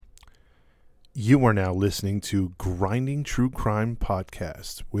You are now listening to Grinding True Crime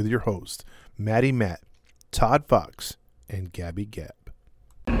Podcast with your hosts, Maddie Matt, Todd Fox, and Gabby Gab.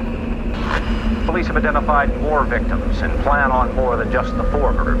 Police have identified more victims and plan on more than just the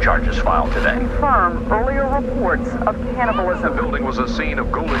 4 murder charges filed today. Confirm earlier reports of cannibalism. The building was a scene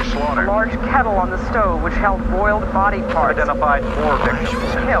of ghoulish slaughter. A large kettle on the stove which held boiled body parts. Identified more victims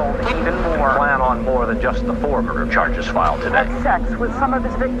and Killed even more. plan on more than just the 4 murder charges filed today. Had sex with some of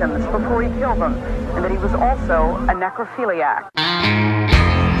his victims before he killed them, and that he was also a necrophiliac.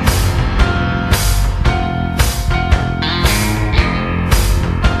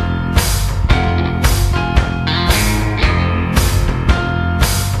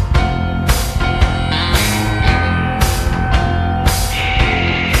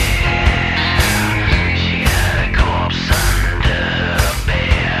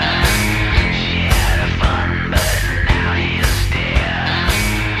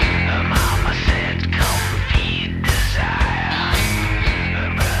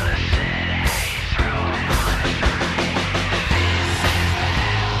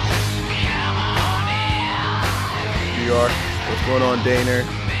 What's going on, Daner,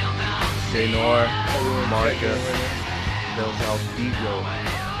 Daynor, Marca, Del Saldigo,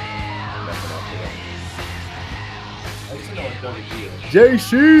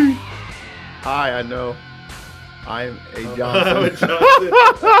 JC. Hi, I know. I'm a Johnson.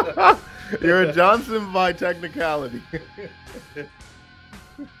 You're a Johnson by technicality.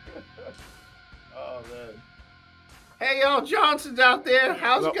 Oh man. Hey, y'all, Johnson's out there.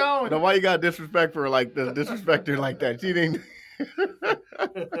 How's it going? Now, why you got disrespect for like this? Disrespect her like that? She didn't.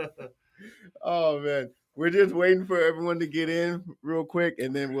 Oh man, we're just waiting for everyone to get in real quick,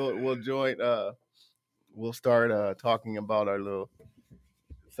 and then we'll join. We'll start talking about our little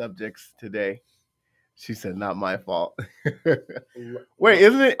subjects today. She said, "Not my fault." Wait,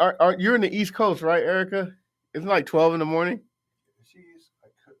 isn't it? Are you're in the East Coast, right, Erica? Isn't it like 12 in the morning? I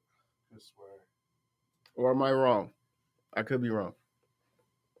could swear. Or am I wrong? I could be wrong.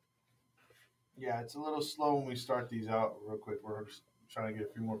 Yeah, it's a little slow when we start these out real quick. We're just trying to get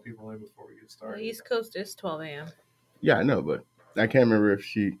a few more people in before we get started. The East Coast is 12 a.m. Yeah, I know, but I can't remember if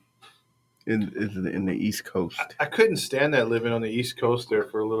she is in the East Coast. I couldn't stand that living on the East Coast there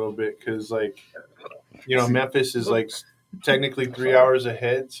for a little bit because, like, you know, Memphis is like technically 3 hours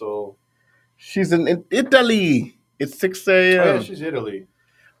ahead. So She's in Italy. It's 6 a.m. oh, yeah, she's Italy.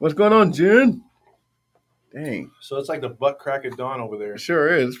 What's going on, Jen? Dang. So it's like the butt crack of dawn over there. It sure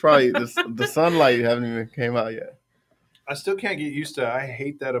is. It's probably the sunlight haven't even came out yet. I still can't get used to it. I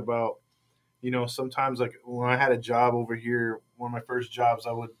hate that about, you know, sometimes like when I had a job over here, one of my first jobs,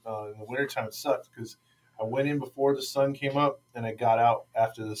 I would, in the wintertime, it sucked because I went in before the sun came up and I got out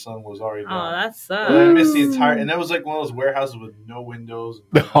after the sun was already down. Oh, that sucks. And I missed the entire, and that was like one of those warehouses with no windows.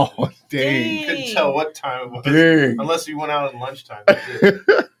 And Oh, dang. you couldn't tell what time it was Dang. unless you went out at lunchtime. That's it,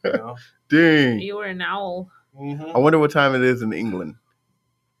 you know? Dang. You were an owl. Mm-hmm. I wonder what time it is in England.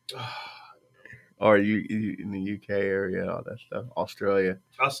 Or you in the UK area, all that stuff. Australia.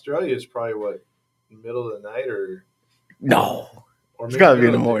 Australia is probably what, middle of the night or No. or It's gotta be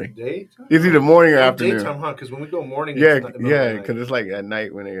in the morning. Daytime? It's either morning or afternoon. Daytime, huh? Because when we go morning, Yeah, it's not the middle yeah, of the night. because it's like at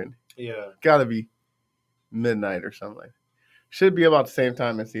night when they're Yeah. gotta be midnight or something like that. Should be about the same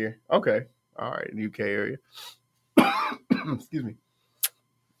time as here. Okay. All right, UK area. Excuse me.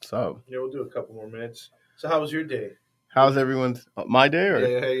 So, Yeah, we'll do a couple more minutes. So how was your day? how's everyone's my day or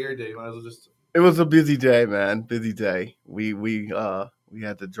Yeah, your day. Might as well just. It was a busy day, man. Busy day. We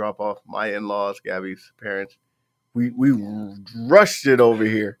had to drop off my in-laws, Gabby's parents. We rushed it over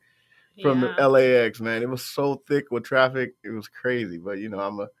here from Yeah. LAX, man. It was so thick with traffic. It was crazy, but you know,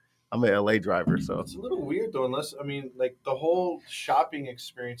 I'm a LA driver, so It's a little weird though, unless like the whole shopping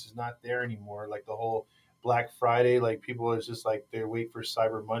experience is not there anymore. Like the whole Black Friday, like people are just like they wait for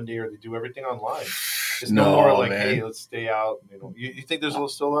Cyber Monday or they do everything online. It's no more like, man. hey, let's stay out. You know, you think there's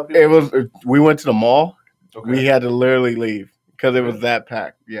still a lot of people? We went to the mall. Okay. We had to literally leave because it was that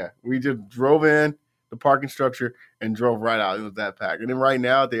packed. Yeah, we just drove in the parking structure and drove right out. It was that packed. And then right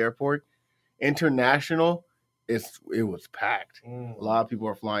now at the airport, international, it was packed. A lot of people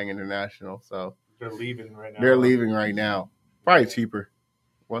are flying international, so They're leaving right now. they're leaving right now. Probably cheaper.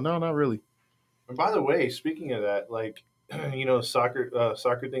 Well, no, not really. And by the way, speaking of that, like you know, soccer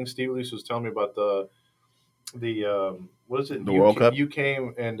thing. Steve Lees was telling me about the what is it? The World Cup?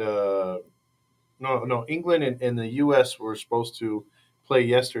 UK and no, England and the US were supposed to play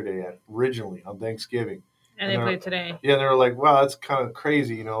yesterday originally on Thanksgiving. And they played today. Yeah, they were like, wow, that's kind of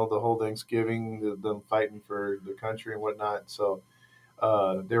crazy, you know, the whole Thanksgiving, them fighting for the country and whatnot. So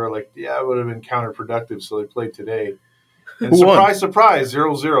they were like, yeah, it would have been counterproductive. So they played today. And Who won? surprise,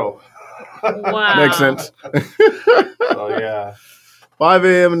 0-0. Wow. Makes sense. Oh yeah. 5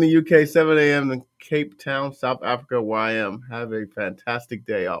 a.m. in the UK, 7 a.m. in Cape Town, South Africa, where I am. Have a fantastic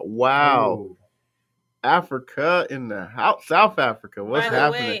day. Wow. Ooh. Africa in the house. South Africa. What's By the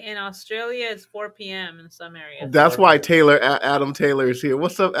happening? way, in Australia, it's 4 p.m. in some areas. That's why Adam Taylor is here.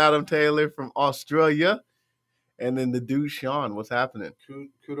 What's up, Adam Taylor from Australia? And then the dude Sean. What's happening?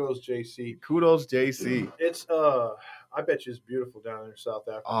 Kudos, JC. Kudos, JC. It's I bet you it's beautiful down there in South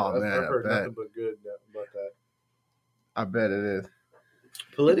Africa. Oh, man, I've heard I bet. nothing but good about that. I bet it is.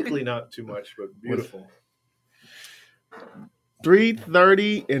 Politically, not too much, but beautiful.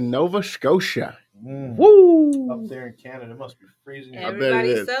 3:30 in Nova Scotia. Mm. Woo! Up there in Canada, it must be freezing. bet it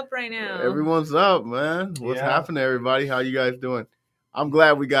Everybody's is. up right now. Everyone's up, man. What's Yeah. happening, everybody? How you guys doing? I'm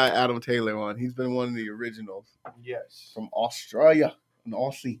glad we got Adam Taylor on. He's been one of the originals Yes, from Australia, an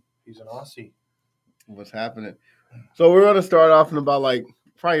Aussie. he's an Aussie. What's happening? So we're gonna start off in about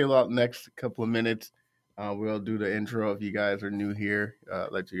probably about next couple of minutes. We'll do the intro if you guys are new here.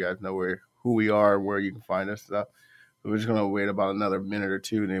 Let you guys know who we are, where you can find us. So we're just gonna wait about another minute or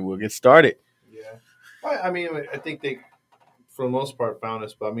two, and then we'll get started. Yeah, I mean, I think they, for the most part, found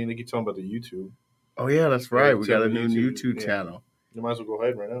us. But I mean, they keep talking about the YouTube. Oh yeah, that's right. Yeah, We got a new YouTube, YouTube yeah. channel. You might as well go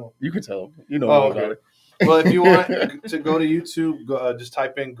ahead right now. You can tell them. You know Oh, all okay. about it. Well, if you want to go to YouTube, just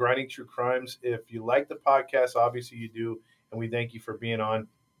type in Grinding True Crimes. If you like the podcast, obviously you do, and we thank you for being on.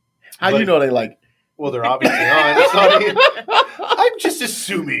 How But- you know they like? Well, they're obviously on. So I'm just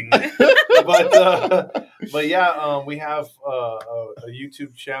assuming. But yeah, we have a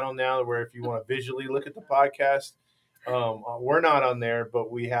YouTube channel now where if you want to visually look at the podcast, we're not on there,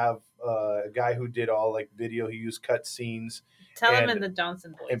 but we have a guy who did all video. He used cut scenes Tell them and- in the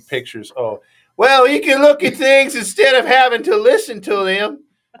Johnson voice. and pictures. Oh, well, you can look at things instead of having to listen to them.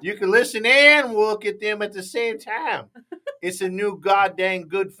 You can listen and look at them at the same time. It's a new goddamn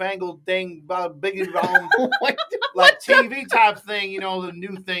good fangled thing, big like TV type thing, the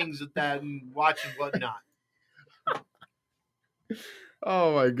new things that and watching whatnot.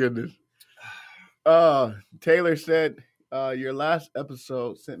 Oh my goodness. Taylor said, your last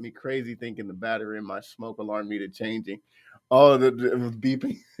episode sent me crazy thinking the battery in my smoke alarm needed changing. Oh, it was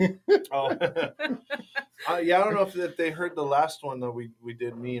beeping. Oh, yeah. I don't know if they heard the last one that we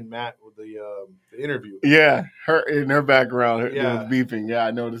did, me and Matt, with the interview. Yeah, her in her background, it Yeah. was beeping. Yeah,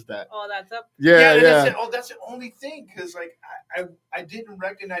 I noticed that. Oh, that's up. Yeah. That's the only thing, because I didn't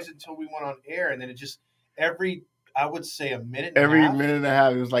recognize it until we went on air, and then it just I would say a minute. Every and a half, minute and a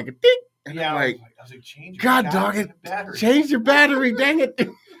half, it was like a ding. And Yeah, I'm I like, was like, change your God goddamn dog it, battery. change your battery, dang it.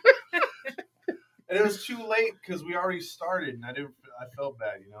 And it was too late because we already started, and I felt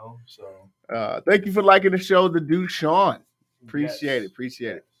bad, So Thank you for liking the show, the dude Sean. Appreciate yes.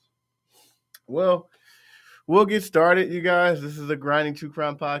 it. Well, we'll get started, you guys. This is a Grinding True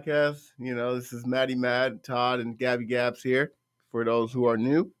Crime podcast. This is Maddie Mad, Todd, and Gabby Gabs here. For those who are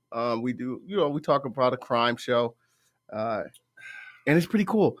new, we talk about a crime show, and it's pretty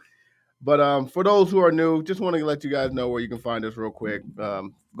cool. But for those who are new, just want to let you guys know where you can find us real quick.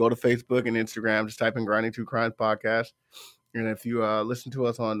 Go to Facebook and Instagram. Just type in Grinding True Crimes Podcast. And if you listen to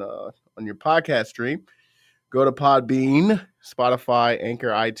us on your podcast stream, go to Podbean, Spotify, Anchor,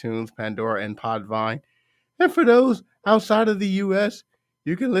 iTunes, Pandora, and Podvine. And for those outside of the U.S.,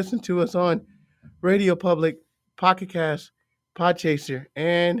 you can listen to us on Radio Public, Pocket Cast, Podchaser,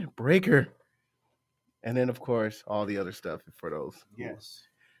 and Breaker. And then, of course, all the other stuff for those. Yes.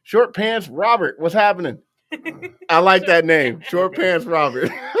 Short Pants Robert, what's happening? I like that name, Short Pants Robert.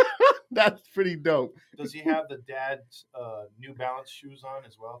 That's pretty dope. Does he have the dad's New Balance shoes on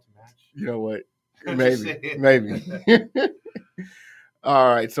as well to match? You know what? I'm just Maybe. saying.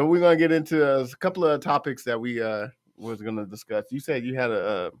 All right, so we're gonna get into a couple of topics that we was gonna discuss. You said you had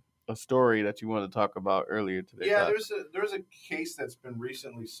a story that you wanted to talk about earlier today. Yeah, Todd. there's a case that's been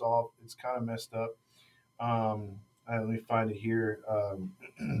recently solved. It's kind of messed up. Let me find it here.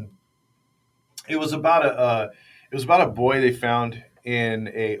 It was about a boy they found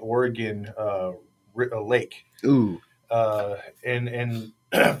in a Oregon a lake. Ooh. And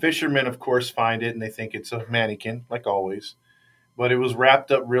fishermen, of course, find it and they think it's a mannequin, like always. But it was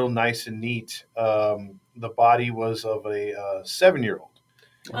wrapped up real nice and neat. The body was of a 7-year-old.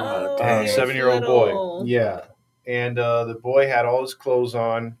 Oh, A it's 7-year-old little. boy. Yeah. And the boy had all his clothes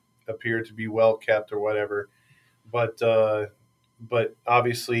on, appeared to be well kept or whatever. But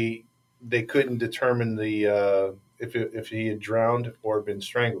obviously they couldn't determine if he had drowned or been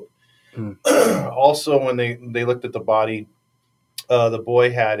strangled. Also, when they looked at the body, the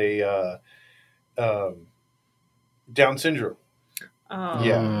boy had a Down syndrome. Oh,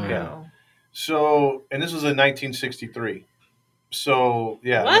 Yeah, no. yeah. So, and this was in 1963. So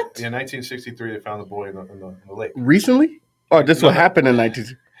yeah, What? in 1963 they found the boy in the lake. Recently? Oh, this No, what happened in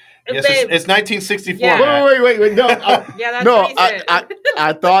 19. Yes, Babe. it's 1964. Yeah. Matt. Wait. No, Yeah, that's no. what he said.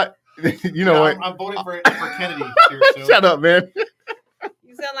 I thought. You know what? I'm voting for Kennedy here soon. Shut up, man.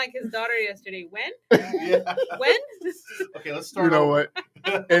 You sound like his daughter yesterday. When? Yeah. When? Okay, let's start. You know over.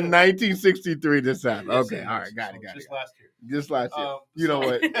 what? In 1963, this happened. Yes, Okay, it all is. right, got it. Just last year. Just last year. Um, You know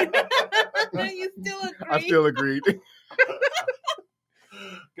what? You still agree? I still agreed. Good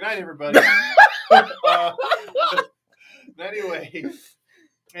night, everybody.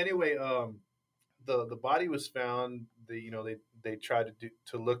 Anyway, the body was found. They tried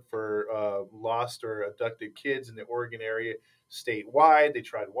to look for lost or abducted kids in the Oregon area statewide. They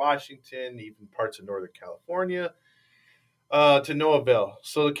tried Washington, even parts of Northern California, to no avail.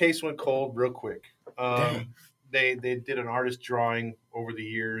 So the case went cold real quick. They did an artist drawing over the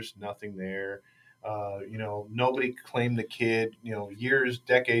years, nothing there. Nobody claimed the kid. Years,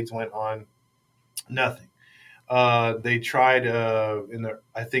 decades went on, nothing. They tried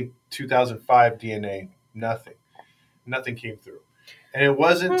I think 2005 DNA, nothing came through. And it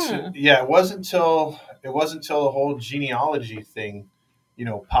wasn't until the whole genealogy thing,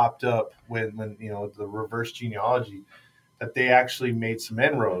 popped up when the reverse genealogy, that they actually made some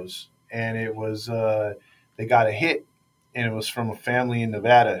inroads, and it was they got a hit, and it was from a family in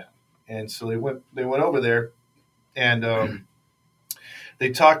Nevada, and so they went over there, and they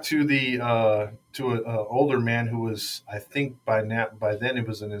talked to an older man who was, I think by then it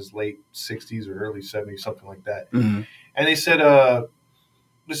was in his late 60s or early 70s, something like that, Mhm. and they said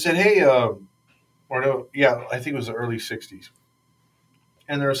hey, or no, yeah, I think it was the early 60s.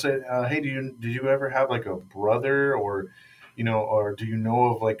 And they were saying, hey, did you ever have like a brother, or do you know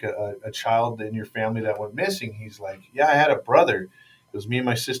of like a child in your family that went missing? He's like, yeah, I had a brother. It was me and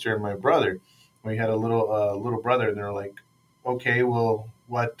my sister and my brother. We had a little brother, and they're like, okay, well,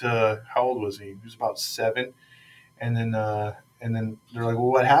 what? How old was he? He was about 7. And then they're like,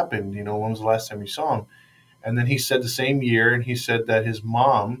 well, what happened? When was the last time you saw him? And then he said the same year, and he said that his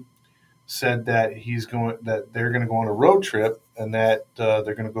mom said that they're going to go on a road trip, and that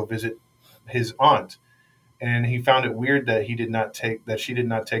they're going to go visit his aunt. And he found it weird that she did not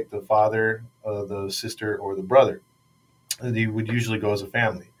take the father, the sister, or the brother. They would usually go as a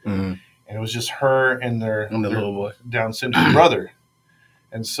family. Mhm. And it was just her and their little boy, Down syndrome brother.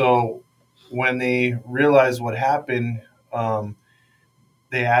 And so when they realized what happened,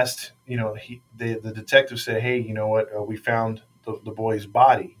 they asked, the detective said, hey, you know what? We found the boy's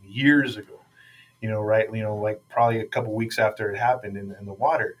body years ago, like probably a couple weeks after it happened in the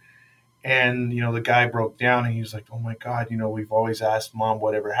water. And, the guy broke down, and he was like, oh my God, we've always asked Mom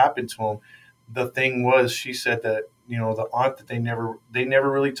whatever happened to him. The thing was, she said that, the aunt, that they never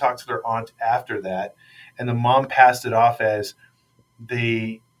really talked to their aunt after that. And the mom passed it off as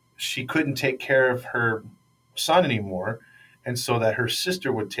she couldn't take care of her son anymore. And so that her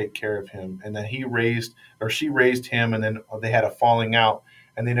sister would take care of him, and that she raised him, and then they had a falling out,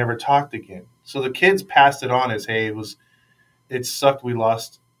 and they never talked again. So the kids passed it on as, hey, it sucked. We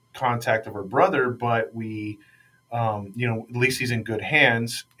lost contact of her brother, but we, at least he's in good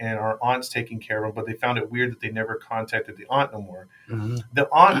hands, and our aunt's taking care of him. But they found it weird that they never contacted the aunt no more. Mm-hmm. The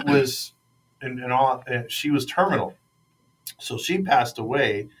aunt was, she was terminal, so she passed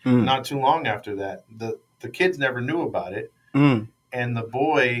away not too long after that. The kids never knew about it, and the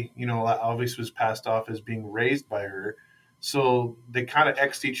boy, obviously was passed off as being raised by her. So they kind of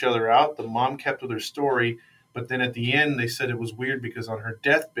X'd each other out. The mom kept with her story. But then at the end, they said it was weird because on her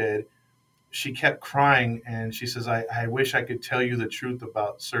deathbed, she kept crying, and she says, I wish I could tell you the truth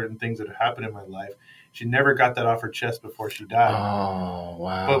about certain things that have happened in my life. She never got that off her chest before she died. Oh,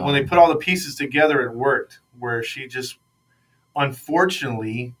 wow. But when they put all the pieces together, it worked, where she just,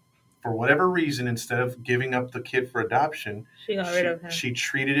 unfortunately, for whatever reason, instead of giving up the kid for adoption, she got rid of him. She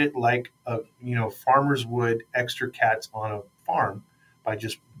treated it like farmers would extra cats on a farm, by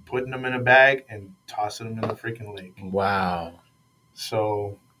just putting them in a bag and tossing them in the freaking lake. Wow.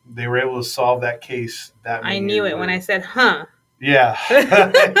 So they were able to solve that case. I knew it when I said, huh. Yeah.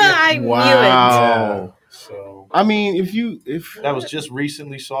 I knew it. Yeah. So, I mean, if that was just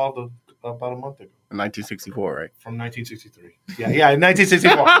recently solved about a month ago. 1964, right? From 1963. Yeah,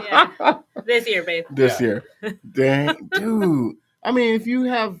 1964. Yeah. This year, babe. This year. Dang, dude. I mean, if you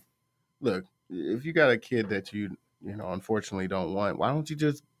got a kid that you unfortunately don't want, why don't you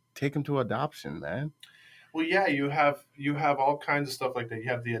just take him to adoption, man? Well, yeah, you have all kinds of stuff like that. You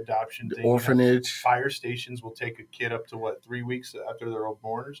have the adoption thing. Orphanage. Fire stations will take a kid up to 3 weeks after they're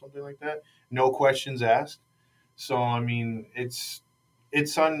born or something like that. No questions asked. So I mean, it's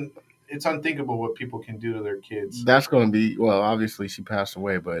it's unthinkable what people can do to their kids. That's going to be, well, obviously she passed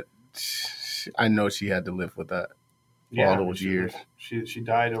away, but I know she had to live with that for all those years. She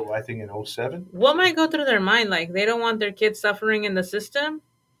died, I think, in 2007. What might go through their mind? Like, they don't want their kids suffering in the system?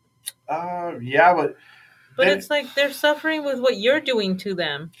 Yeah, but then, it's like they're suffering with what you're doing to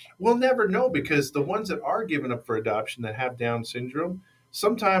them. We'll never know, because the ones that are given up for adoption that have Down syndrome,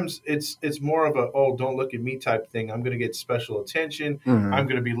 sometimes it's more of a, oh, don't look at me type thing. I'm going to get special attention. Mhm. I'm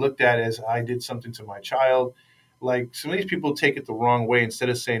going to be looked at as I did something to my child. Like, some of these people take it the wrong way. Instead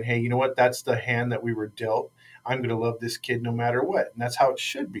of saying, hey, you know what, that's the hand that we were dealt. I'm going to love this kid no matter what. And that's how it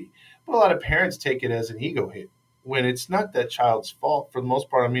should be. But a lot of parents take it as an ego hit, when it's not that child's fault for the most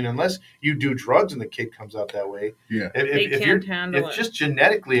part. I mean, unless you do drugs and the kid comes out that way. Yeah. If just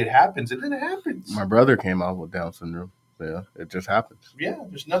genetically it happens, and then it happens. My brother came out with Down syndrome. Yeah, it just happens. Yeah,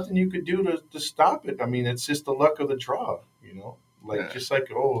 there's nothing you could do to stop it. I mean, it's just the luck of the draw, you know? Just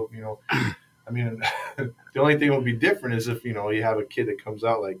like, oh, you know, I mean, the only thing that would be different is if, you know, you have a kid that comes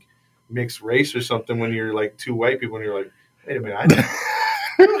out like mixed race or something, when you're like two white people and you're like, wait a minute, I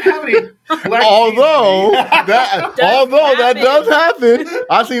don't have any black although Does that happen. does happen.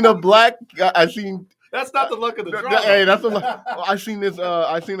 I seen a black. I seen. That's not the luck of the draw. Hey, that's I seen this.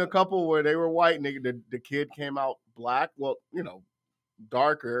 I seen a couple where they were white and the kid came out black. Well, you know,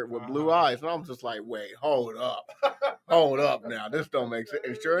 darker with blue eyes, and I'm just like, wait, hold up now. This don't make sense.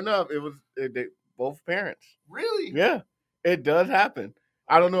 And sure enough, it was both parents. Really? Yeah, it does happen.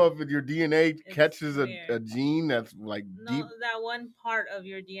 I don't know if your DNA catches a weird. gene that's like deep. No, that one part of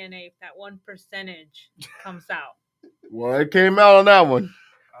your DNA, that one percentage comes out. Well, it came out on that one.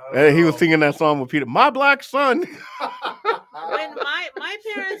 Hey, he was singing that song with Peter, my black son. When my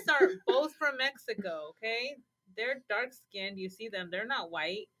parents are both from Mexico, okay? They're dark skinned. You see them, they're not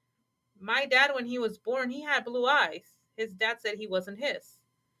white. My dad, when he was born, he had blue eyes. His dad said he wasn't his.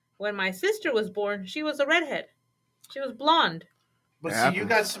 When my sister was born, she was a redhead. She was blonde. But see, you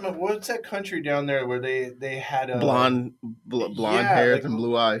got some. What's that country down there where they had a blonde hair and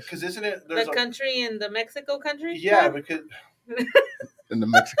blue eyes? Because isn't it The country in the Mexico country? Yeah, because in the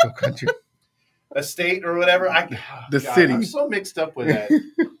Mexico country, a state or whatever. City. I'm so mixed up with that.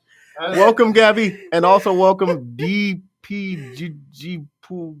 Welcome, Gabby, and also welcome DPGG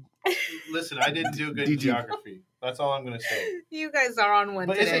Pool. Listen, I didn't do good in geography. That's all I'm going to say. You guys are on one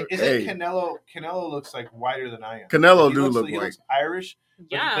but today. Isn't Canelo? Canelo looks like whiter than I am. Canelo he look looks Irish.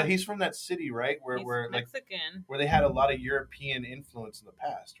 Yeah, but he's from that city, right? He's Mexican. Where they had a lot of European influence in the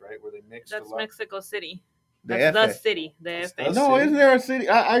past, right? Where they mixed. That's a lot. Mexico City. That's the city. The FA. No, isn't there a city?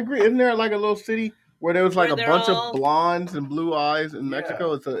 I agree. Isn't there like a little city where there was like a bunch of blondes and blue eyes in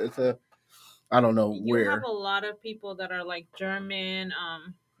Mexico? It's a I don't know where. You have a lot of people that are like German.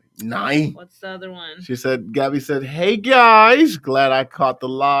 What's the other one? Gabby said, hey guys, glad I caught the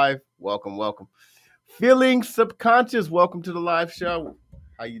live. Welcome. Feeling subconscious. Welcome to the live show.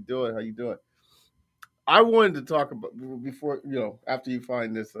 How you doing? I wanted to talk about before, after you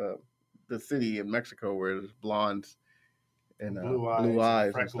find this the city in Mexico where there's blondes and blue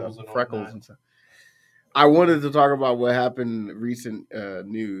eyes and stuff, freckles and stuff. I wanted to talk about what happened recent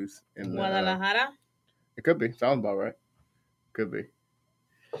news in Guadalajara. It could be. Sounds about right. Could be.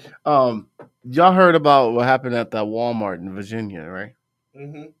 Y'all heard about what happened at that Walmart in Virginia, right?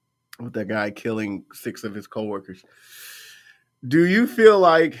 Mm-hmm. With that guy killing 6 of his coworkers. Do you feel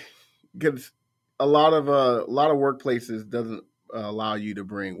like, because a lot of workplaces doesn't allow you to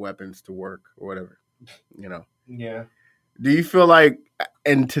bring weapons to work or whatever, Yeah. Do you feel like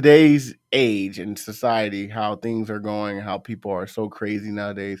in today's age and society, how things are going, how people are so crazy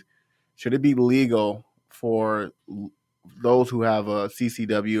nowadays, should it be legal for those who have a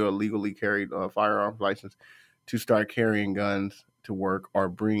CCW, a legally carried firearms license, to start carrying guns to work or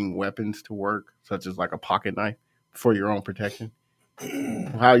bring weapons to work, such as like a pocket knife for your own protection?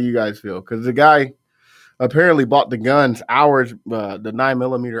 How do you guys feel? Because the guy apparently bought the guns the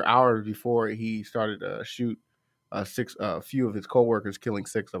 9mm hours before he started to shoot a few of his coworkers, killing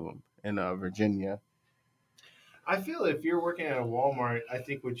 6 of them in Virginia. I feel if you're working at a Walmart, I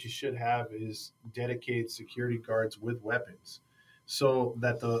think what you should have is dedicated security guards with weapons, so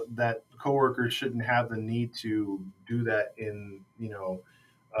that that coworker shouldn't have the need to do that in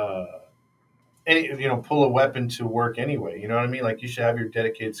pull a weapon to work anyway. You know what I mean? Like, you should have your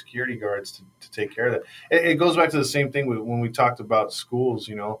dedicated security guards to take care of that. It goes back to the same thing when we talked about schools.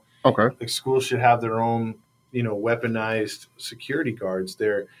 Okay, like schools should have their own weaponized security guards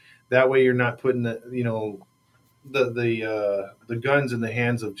there. That way, you're not putting the guns in the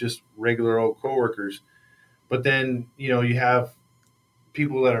hands of just regular old coworkers, but then you have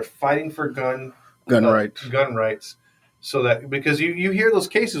people that are fighting for gun rights, so that because you hear those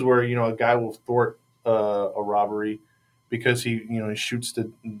cases where a guy will thwart a robbery because he shoots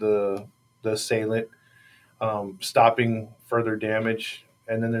the assailant, stopping further damage,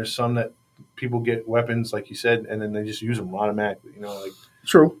 and then there's some that people get weapons like you said, and then they just use them automatically. Like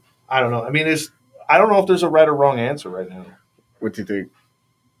True. I don't know. I mean, I don't know if there's a right or wrong answer right now. What do you think?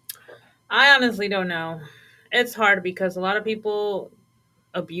 I honestly don't know. It's hard because a lot of people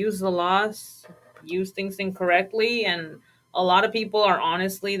abuse the laws, use things incorrectly, and a lot of people are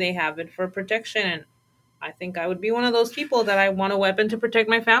honestly they have it for protection. And I think I would be one of those people that I want a weapon to protect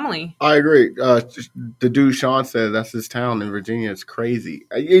my family. I agree. The dude Sean said that's his town in Virginia. It's crazy.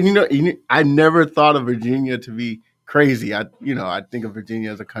 I never thought of Virginia to be crazy. I think of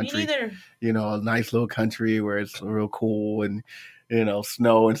Virginia as a country. Me neither. A nice little country where it's real cool and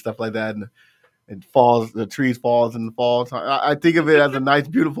snow and stuff like that, and it falls. The trees falls in the fall. I think of it as a nice,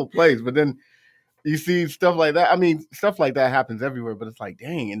 beautiful place. But then you see stuff like that. I mean, stuff like that happens everywhere. But it's like,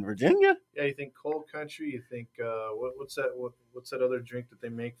 dang, in Virginia. Yeah, you think cold country? You think what's that? What's that other drink that they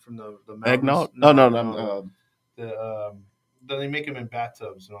make from the mountains? Eggnog? No. Then they make them in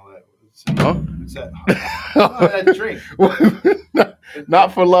bathtubs and all that. It's that, that drink.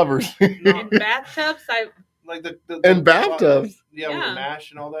 Not for lovers. In bathtubs, like the in bathtubs. Yeah, with the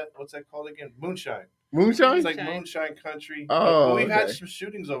mash and all that. What's that called again? Moonshine. Moonshine. It's like moonshine country. Oh, we've had some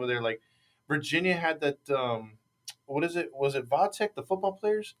shootings over there. Like Virginia had that. What is it? Was it Vatek, the football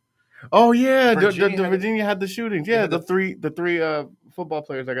players? Oh yeah, Virginia had the shootings. Yeah, the three football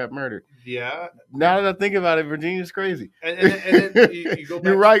players that got murdered. Yeah. Now that I think about it, Virginia's crazy. And then you go back.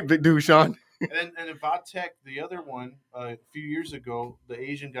 You're right, big dude, Sean. And in Vatek, the other one, a few years ago, the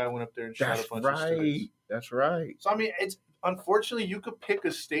Asian guy went up there and shot a bunch of students. That's right. So I mean, it's unfortunately you could pick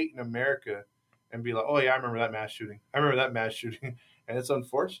a state in America and be like, oh yeah, I remember that mass shooting. And it's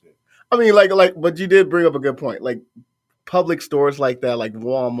unfortunate. I mean, but you did bring up a good point. Like public stores like that, like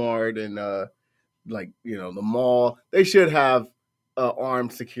Walmart and the mall, they should have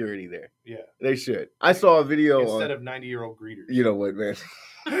armed security there. Yeah, they should. I saw a video instead of 90-year-old greeters. You know what, man?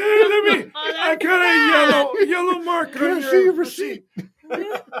 Hey, I got a yellow mark on your receipt.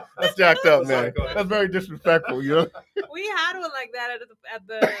 That's jacked up, man. That's very disrespectful. We had one like that at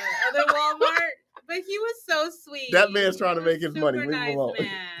the other Walmart. But he was so sweet. That man's trying to make his money. Leave him alone.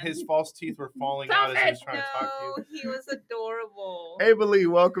 His false teeth were falling out as he was trying to talk to you. He was adorable. Ava Lee,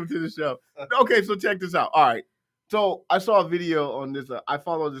 welcome to the show. Okay, so check this out. All right. So I saw a video on this. I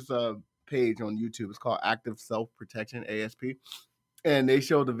follow this page on YouTube. It's called Active Self-Protection, ASP. And they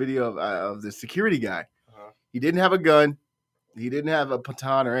showed the video of the security guy. Uh-huh. He didn't have a gun. He didn't have a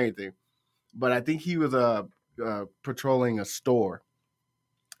baton or anything. But I think he was patrolling a store.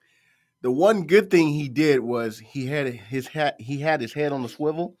 The one good thing he did was he had his head on the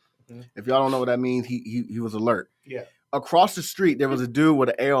swivel. Mm-hmm. If y'all don't know what that means, he was alert. Yeah. Across the street, there was a dude with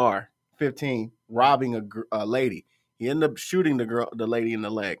an AR-15 robbing a lady. He ended up shooting the lady in the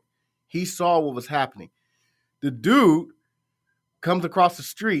leg. He saw what was happening. The dude comes across the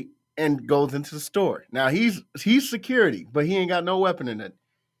street and goes into the store. Now he's security, but he ain't got no weapon in it.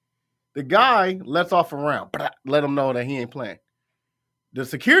 The guy lets off a round, let him know that he ain't playing. The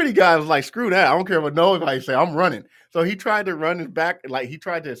security guy was like, screw that. I don't care what nobody say. I'm running. So he tried to run his back, like he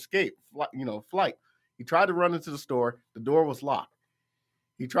tried to escape, flight. He tried to run into the store. The door was locked.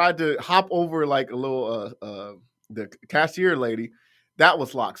 He tried to hop over like a little, the cashier lady. That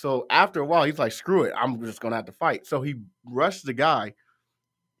was locked. So after a while, he's like, screw it. I'm just going to have to fight. So he rushed the guy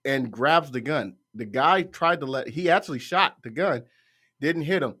and grabs the gun. The guy he actually shot the gun, didn't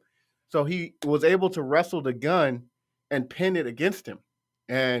hit him. So he was able to wrestle the gun and pin it against him.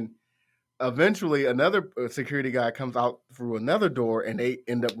 And eventually another security guy comes out through another door and they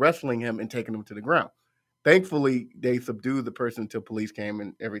end up wrestling him and taking him to the ground. Thankfully, they subdued the person until police came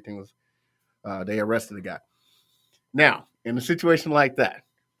and everything was, they arrested the guy. Now, in a situation like that,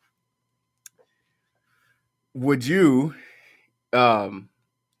 would you,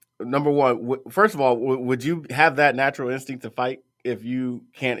 number one, first of all, would you have that natural instinct to fight if you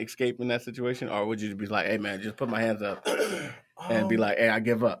can't escape in that situation? Or would you be like, hey, man, just put my hands up and be like, hey, I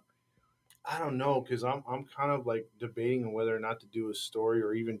give up? I don't know, because I'm kind of like debating on whether or not to do a story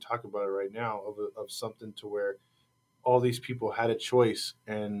or even talk about it right now of something to where all these people had a choice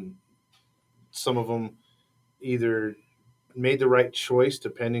and some of them either made the right choice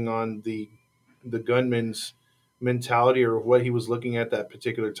depending on the gunman's mentality or what he was looking at that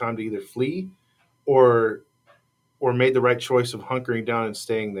particular time to either flee or made the right choice of hunkering down and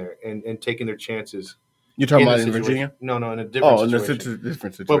staying there and taking their chances. You're talking about in Virginia? No, in a different situation. In a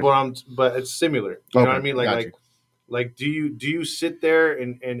different situation. But it's similar. You know what I mean? Like do you sit there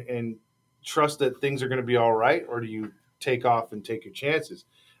and trust that things are going to be all right, or do you take off and take your chances.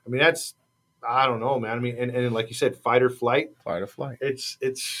 I mean, I don't know, man. I mean, and like you said, fight or flight. Fight or flight.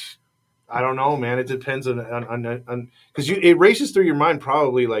 It's I don't know, man. It depends on because it races through your mind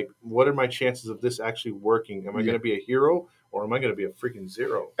probably like, what are my chances of this actually working? Am I going to be a hero or am I going to be a freaking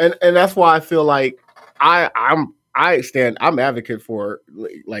zero? And that's why I feel like I'm advocate for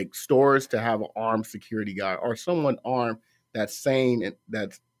like stores to have an armed security guy or someone armed that's sane and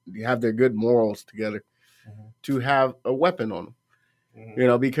that's have their good morals together to have a weapon on them. You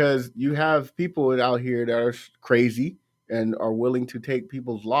know, because you have people out here that are crazy and are willing to take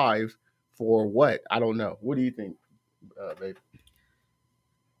people's lives for what? I don't know. What do you think, babe?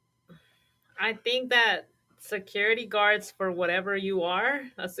 I think that security guards, for whatever you are,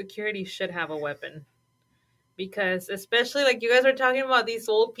 a security should have a weapon. Because especially like you guys are talking about these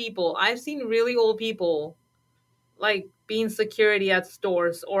old people. I've seen really old people like being security at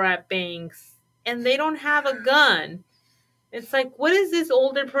stores or at banks and they don't have a gun. It's like, what is this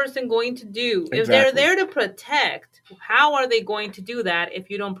older person going to do? Exactly. If they're there to protect, how are they going to do that if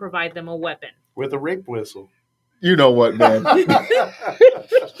you don't provide them a weapon? With a rape whistle. You know what, man? What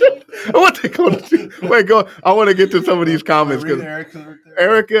they going to do? Wait, go. I want to get to some of these comments because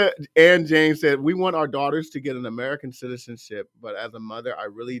Erica and Jane said, we want our daughters to get an American citizenship, but as a mother, I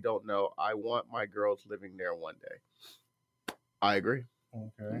really don't know. I want my girls living there one day. I agree.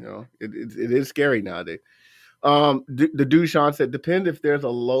 Okay. You know, it is scary nowadays. The dude Sean said, depend if there's a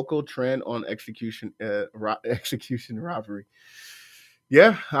local trend on execution robbery.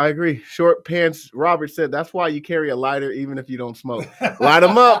 Yeah, I agree. Short Pants Robert said, that's why you carry a lighter even if you don't smoke. Light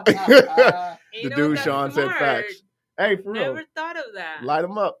them up. The dude Sean said, facts. Hey, for real. Never thought of that. Light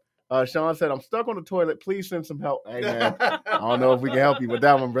them up. Sean said, I'm stuck on the toilet. Please send some help. Hey, man, I don't know if we can help you with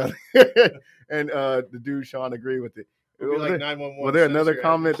that one, brother. And the dude Sean agreed with it. Like 911. Was there another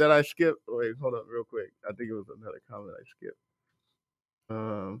comment that I skipped? Wait, hold up real quick. I think it was another comment I skipped.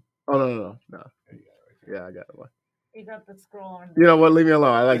 Oh, no. Yeah, I got it. You got the scroll on. You know what? Leave me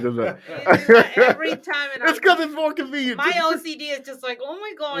alone. I like this. Every time. It's because it's more convenient. My OCD is just like, oh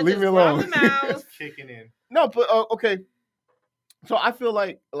my God. Leave me alone. The mouse. Kicking in. No, but okay. So I feel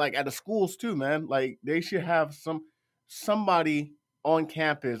like at the schools too, man, like they should have somebody on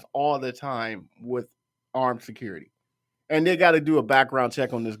campus all the time with armed security. And they got to do a background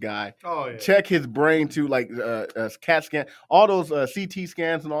check on this guy. Oh, yeah. Check his brain too, like CAT scan, all those CT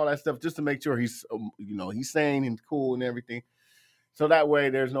scans and all that stuff, just to make sure he's, he's sane and cool and everything. So that way,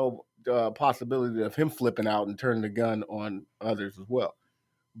 there's no possibility of him flipping out and turning the gun on others as well.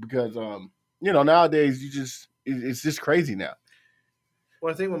 Because nowadays it's just crazy now.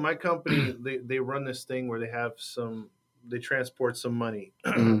 Well, I think with my company, they run this thing where they transport some money,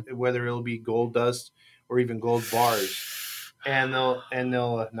 whether it'll be gold dust or even gold bars. And they'll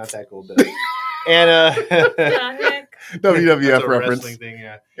not that gold dust. And WWF reference wrestling thing,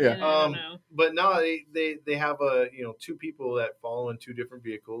 yeah. But no, they have two people that follow in two different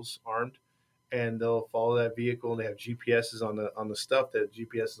vehicles, armed, and they'll follow that vehicle. And they have GPSs on the stuff. That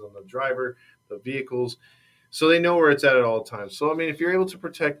GPS is on the driver, the vehicles, so they know where it's at all times. So I mean, if you're able to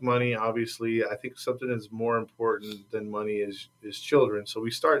protect money, obviously, I think something that's more important than money is children. So we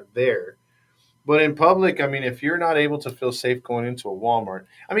start there. But in public, I mean, if you're not able to feel safe going into a Walmart,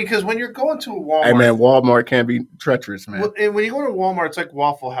 I mean, because when you're going to a Walmart, hey man, Walmart can be treacherous, man. And when you go to Walmart, it's like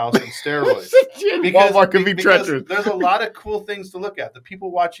Waffle House and steroids. Walmart can be treacherous. There's a lot of cool things to look at. The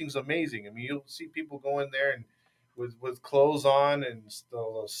people watching is amazing. I mean, you'll see people go in there and with clothes on and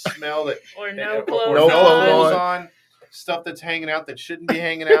the smell that or no clothes on. Stuff that's hanging out that shouldn't be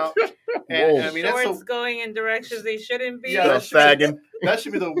hanging out. And I mean, shorts going in directions they shouldn't be. Yeah, that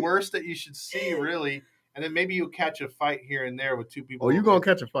should be the worst that you should see, really. And then maybe you'll catch a fight here and there with two people. Oh, you're going to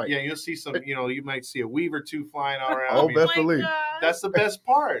catch a fight. Yeah, you'll see some, you might see a weave or two flying all around. Oh, best believe. That's the best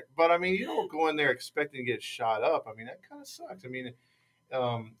part. But, I mean, you don't go in there expecting to get shot up. I mean, that kind of sucks. I mean,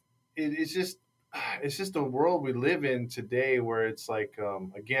 it's just the world we live in today where it's like,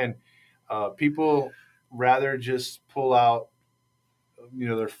 people rather just pull out,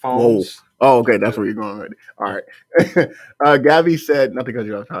 their phones. Whoa. Oh, okay. That's where you're going already. All right. Gabby said, not to cut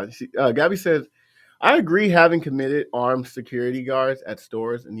you off, Todd. Gabby says, I agree having committed armed security guards at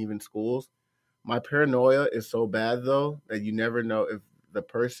stores and even schools. My paranoia is so bad, though, that you never know if the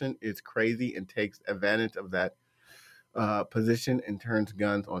person is crazy and takes advantage of that position and turns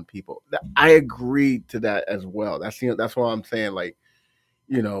guns on people. I agree to that as well. That's why I'm saying,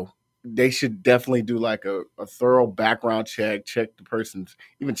 they should definitely do like a thorough background check the person's,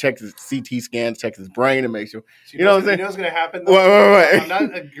 even check his CT scans, check his brain and make sure. You know what I'm saying? You know what's going to happen? Though? Wait. I'm not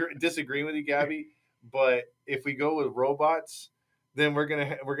disagreeing with you, Gabby, but if we go with robots, then we're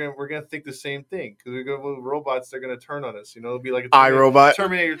gonna think the same thing because we're gonna with robots. They're gonna turn on us. It'll be like a iRobot.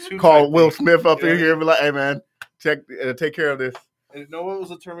 Terminator 2. Call Will thing. Smith up You know in here what and be like, "Hey man, take care of this." And no, what was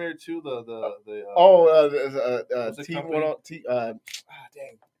the Terminator 2?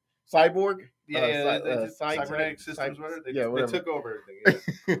 Dang, Cyborg. Cybernetic systems. Whatever. They whatever. took over everything.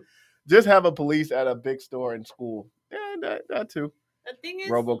 Yeah. Just have a police at a big store in school. Yeah, that too. The thing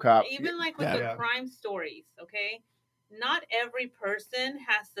is, RoboCop. even like with the crime stories, okay, not every person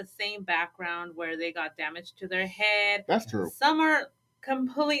has the same background where they got damage to their head. That's true. Some are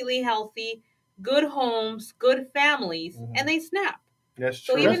completely healthy, good homes, good families, and they snap. That's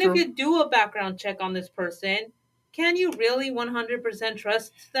true. So even if you do a background check on this person, can you really 100%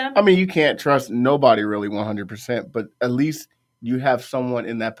 trust them? I mean, you can't trust nobody really 100%, but at least you have someone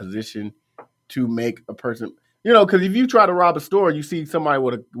in that position to make a person, because if you try to rob a store, you see somebody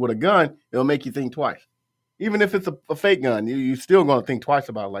with a gun, it'll make you think twice. Even if it's a fake gun, you're still going to think twice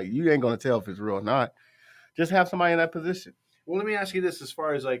about it. Like, you ain't going to tell if it's real or not. Just have somebody in that position. Well, let me ask you this: as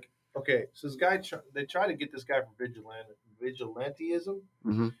far as like, okay, so this guy, they try to get this guy for vigilantism.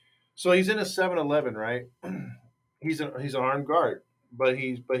 Mm-hmm. So he's in a 7-Eleven, right? He's an armed guard, but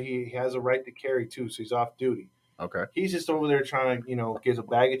he has a right to carry too, so he's off duty. Okay. He's just over there trying to, get a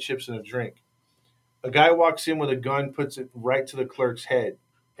bag of chips and a drink. A guy walks in with a gun, puts it right to the clerk's head,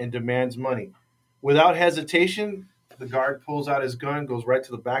 and demands money. Without hesitation, the guard pulls out his gun, goes right to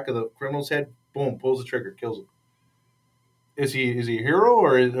the back of the criminal's head, boom, pulls the trigger, kills him. Is he a hero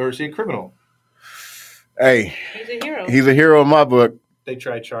or is he a criminal? Hey, he's a hero. He's a hero in my book. They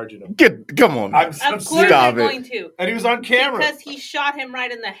tried charging him. Come on. Of course they're going to. And he was on camera. Because he shot him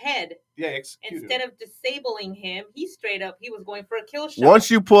right in the head. Yeah, executed Instead him. of disabling him, he was going for a kill shot.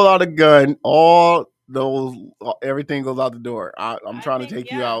 Once you pull out a gun, everything goes out the door. I'm trying to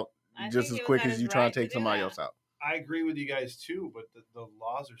take you out just as quick as you trying to take somebody else out. I agree with you guys too, but the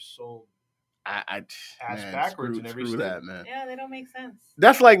laws are so ass backwards in every state. That, man. Yeah, they don't make sense.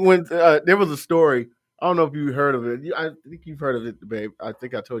 That's like when there was a story. I don't know if you heard of it. I think you've heard of it, babe. I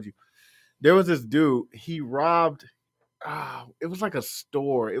think I told you. There was this dude. He robbed. It was like a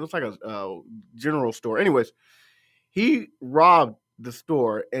store. It was like a general store. Anyways, he robbed the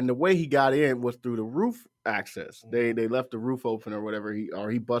store, and the way he got in was through the roof access. They left the roof open or whatever. He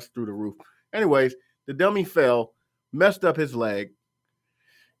busted through the roof. Anyways, the dummy fell, messed up his leg,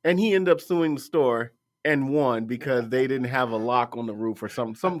 and he ended up suing the store and won because they didn't have a lock on the roof or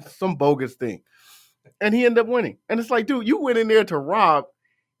some bogus thing. And he ended up winning. And it's like, dude, you went in there to rob,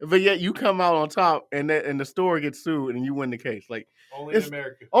 but yet you come out on top, and the store gets sued, and you win the case. Like, only in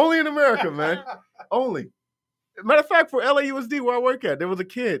America. Only in America, man. Only. Matter of fact, for LAUSD, where I work at, there was a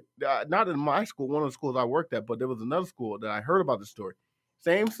kid, not in my school, one of the schools I worked at, but there was another school that I heard about the story.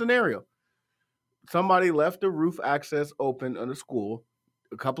 Same scenario. Somebody left the roof access open on the school.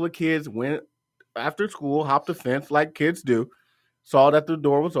 A couple of kids went after school, hopped the fence like kids do, saw that the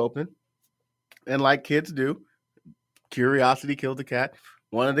door was open. And like kids do, curiosity killed the cat.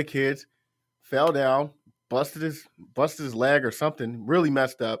 One of the kids fell down, busted his leg or something, really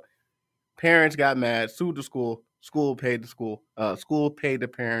messed up. Parents got mad, sued the school. School paid the school. School paid the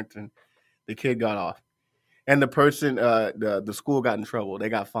parents, and the kid got off. And the person, the school got in trouble. They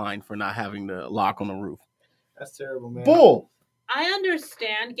got fined for not having the lock on the roof. That's terrible, man. Bull. I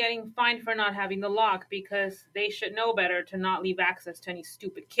understand getting fined for not having the lock because they should know better to not leave access to any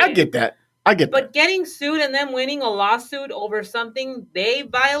stupid kid. I get that. But getting sued and then winning a lawsuit over something they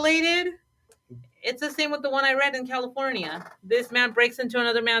violated, it's the same with the one I read in California. This man breaks into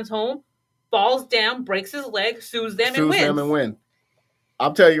another man's home, falls down, breaks his leg, sues them and wins.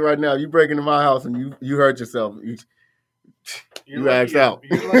 I'll tell you right now, you break into my house and you hurt yourself. You asked out.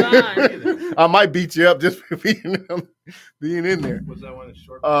 I might beat you up just for being in there. Was that one in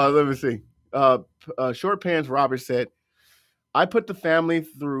short? Let me see. Short Pants Robert said, I put the family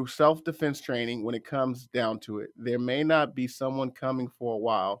through self-defense training when it comes down to it. There may not be someone coming for a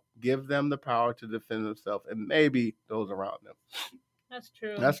while. Give them the power to defend themselves and maybe those around them.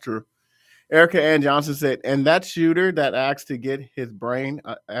 That's true. Erica Ann Johnson said, and that shooter that asked to get his brain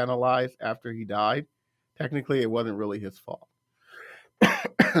analyzed after he died, technically it wasn't really his fault.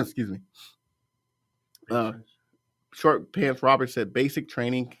 Excuse me. Short Pants Robert said, basic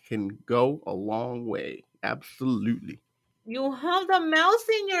training can go a long way. Absolutely. You have the mouse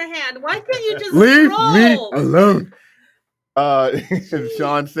in your hand. Why can't you just leave scroll? me alone?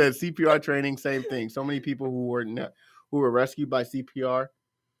 Sean said CPR training, same thing. So many people who were rescued by CPR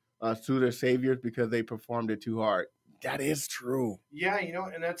sue their saviors because they performed it too hard. That is true. Yeah,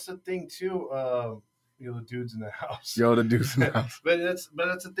 and that's the thing too. the dudes in the house. Yo, the dudes in the house. But that's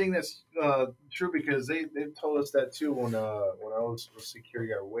the thing that's true, because they told us that too when I was a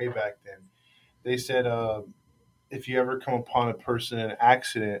security guard way back then. They said if you ever come upon a person in an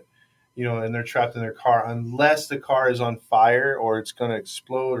accident, and they're trapped in their car, unless the car is on fire or it's going to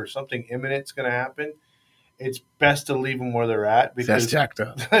explode or something imminent's going to happen, it's best to leave them where they're at, because That's jacked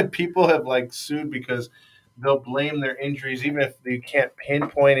up. people have sued because they'll blame their injuries even if you can't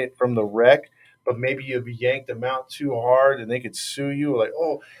pinpoint it from the wreck. But maybe you've yanked them out too hard, and they could sue you. Like,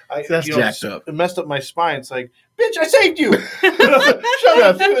 that's jacked up. It messed up my spine. It's like, bitch, I saved you. Shut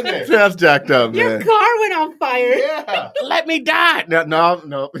up, you in there. That's jacked up, man. Your car went on fire. Yeah, Let me die.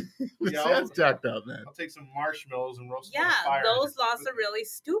 No. Yeah, That's jacked up, man. I'll take some marshmallows and roast them Yeah, on fire. those laws are really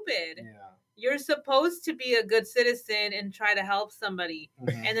stupid. Yeah. You're supposed to be a good citizen and try to help somebody,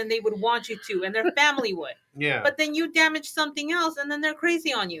 Mhm. and then they would want you to, and their family would. Yeah. But then you damage something else, and then they're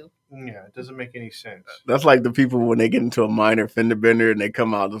crazy on you. Yeah, it doesn't make any sense. That's like the people when they get into a minor fender bender and they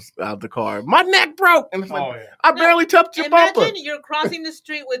come out the car. My neck broke, and it's like, Oh, yeah. I barely touched your bumper. Imagine you're crossing the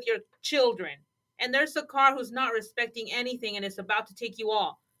street with your children, and there's a car who's not respecting anything and is about to take you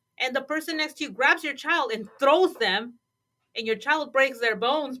off. And the person next to you grabs your child and throws them, and your child breaks their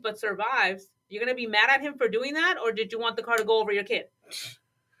bones but survives. You're going to be mad at him for doing that, or did you want the car to go over your kid?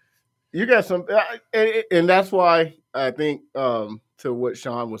 You got some, and that's why I think to what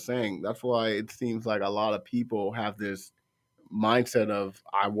Sean was saying, that's why it seems like a lot of people have this mindset of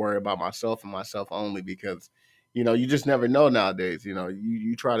I worry about myself and myself only, because you just never know nowadays.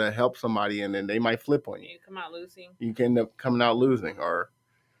 You try to help somebody and then they might flip on you. You come out losing. You can end up coming out losing, or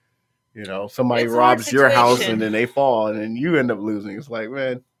somebody It's a hard robs your house situation. and then they fall and then you end up losing. It's like,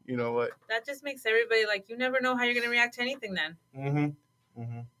 man, you know what? That just makes everybody you never know how you're going to react to anything then. Mm-hmm.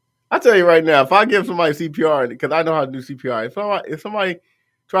 Mm-hmm. I tell you right now, if I give somebody CPR, because I know how to do CPR, if somebody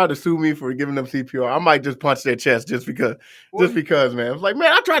tried to sue me for giving them CPR, I might just punch their chest just because, man. It's like,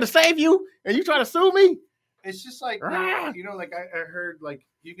 man, I tried to save you and you try to sue me. It's just I heard,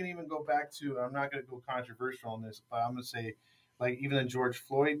 you can even go back to, I'm not going to go controversial on this, but I'm going to say, even the George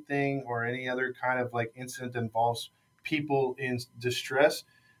Floyd thing or any other kind of incident that involves people in distress,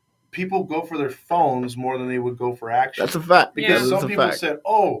 people go for their phones more than they would go for action. That's a fact. Because some some people fact. said,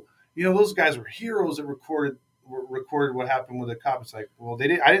 those guys were heroes that recorded what happened with the cop. It's like, well, I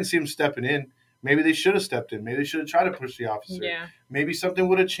didn't see them stepping in. Maybe they should have stepped in. Maybe they should have tried to push the officer. Yeah. Maybe something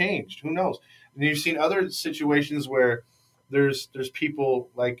would have changed. Who knows? And you've seen other situations where there's people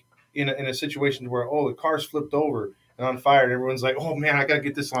in a situation where the car's flipped over and on fire, and everyone's like, oh man, I gotta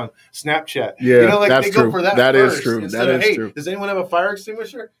get this on Snapchat. Yeah, that's they true. go for that. That first is true. Instead That of, is hey, true. does anyone have a fire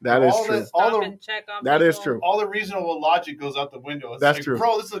extinguisher? That is true. And check on That is people. true. All the reasonable logic goes out the window. It's That's like, true.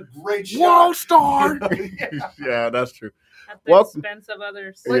 Bro, this is a great shot. World star. Yeah. Yeah, that's true. At the Welcome. expense of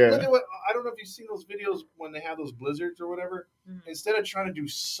others. Yeah. Look at what, I don't know if you've seen those videos when they have those blizzards or whatever. Mhm. Instead of trying to do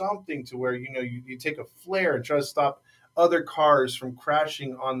something to where you take a flare and try to stop other cars from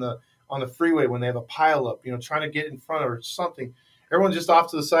crashing on the freeway when they have a pile up, trying to get in front or something. Everyone's just off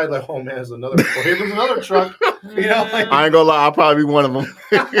to the side, like, oh man, there's another. Here comes another truck. I ain't gonna lie, I'll probably be one of them.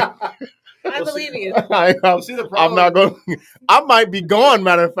 I believe you. See the problem. I'm not going. I might be gone.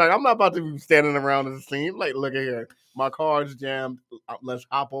 Matter of fact, I'm not about to be standing around in the scene. Like, look at here, my car's jammed. Let's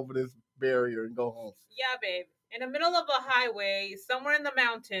hop over this barrier and go home. Yeah, babe. In the middle of a highway, somewhere in the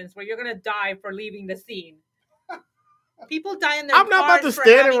mountains, where you're gonna die for leaving the scene. People die in their I'm not about cars to for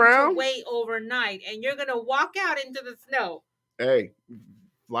stand having around. to wait overnight, and you're gonna walk out into the snow. Hey,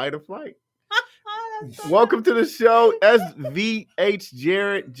 flight or flight. Oh, that's so Welcome to the show, SVH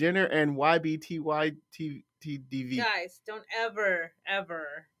Jarrett Jenner and YBTYTDV. Guys, don't ever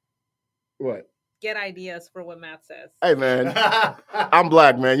What? get ideas for what Matt says. Hey man, I'm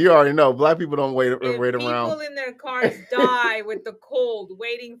black, man. You already know. Black people don't wait If around. people in their cars die with the cold,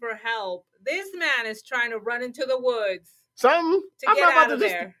 waiting for help, this man is trying to run into the woods Something. to I'm get not out about of to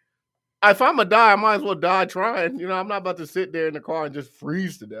just. there. If I'm gonna die, I might as well die trying. I'm not about to sit there in the car and just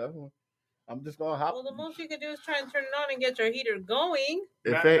freeze to death. I'm just gonna hop. Well, the most you can do is try and turn it on and get your heater going.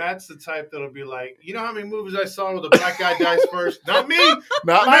 That's the type that'll be like, how many movies I saw where the black guy dies first? Not me.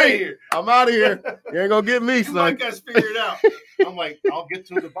 Not I'm out of me. here. I'm out of here. You ain't gonna get me, You son. white guys figure it out. I'm like, I'll get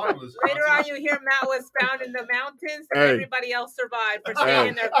to the bottom of this. Later on, you hear Matt was found in the mountains, and Hey. everybody else survived for staying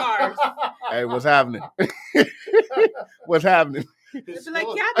in their cars. Hey, what's happening? What's happening? It's like,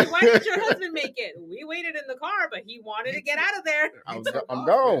 Kathy, why did your husband make it? We waited in the car, but he wanted to get out of there. I'm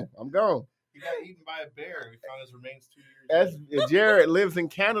gone. I'm gone. He got eaten by a bear. We found his remains 2 years ago. Jared lives in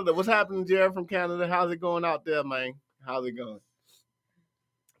Canada. What's happening, Jared, from Canada? How's it going out there, man? How's it going?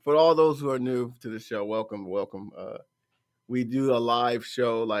 For all those who are new to the show, welcome. We do a live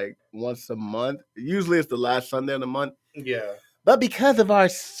show like once a month. Usually it's the last Sunday of the month. Yeah. But because of our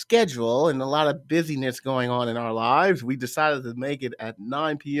schedule and a lot of busyness going on in our lives, we decided to make it at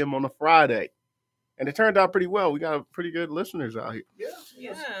 9 p.m. on a Friday. And it turned out pretty well. We got pretty good listeners out here.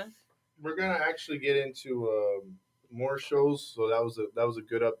 Yeah. We're gonna actually get into more shows, so that was a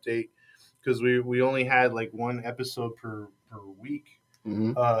good update because we only had like one episode per week,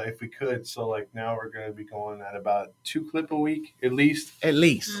 if we could. So like now we're gonna be going at about 2 clip a week at least, and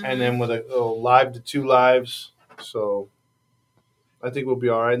then with a live to 2 lives. So I think we'll be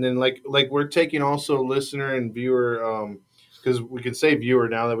all right. And then like we're taking also listener and viewer, because we can say viewer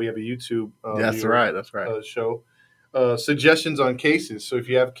now that we have a YouTube. That's right. Show. Suggestions on cases. So if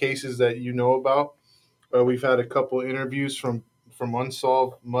you have cases that you know about, we've had a couple interviews from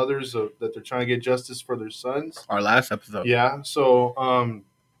unsolved mothers that they're trying to get justice for their sons. Our last episode. Yeah. So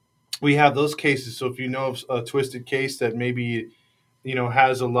we have those cases. So if you know of a twisted case that maybe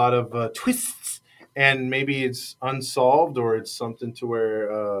has a lot of twists and maybe it's unsolved or it's something to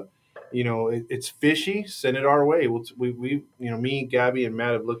where it's fishy, send it our way. We me, Gabby, and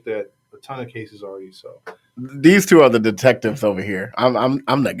Matt have looked at a ton of cases already. So. These two are the detectives over here.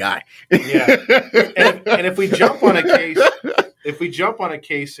 I'm the guy. Yeah, and if we jump on a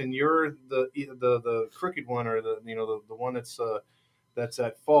case, and you're the crooked one or the one that's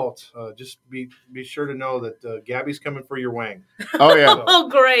at fault, just be sure to know that Gabby's coming for your wang. Oh yeah. So. Oh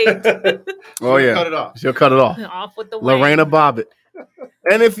great. Oh yeah. Cut it off. She'll cut it off. Off with the wang. Lorena Bobbitt.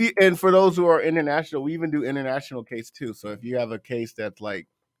 And for those who are international, we even do international case too. So if you have a case that's like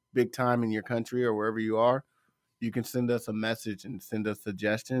big time in your country or wherever you are, you can send us a message and send us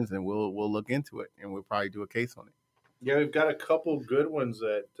suggestions, and we'll look into it, and we'll probably do a case on it. Yeah, we've got a couple good ones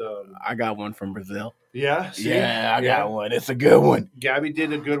that. I got one from Brazil. Yeah. See? Yeah, I got one. It's a good one. Gabby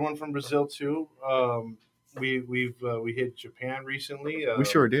did a good one from Brazil too. We hit Japan recently. We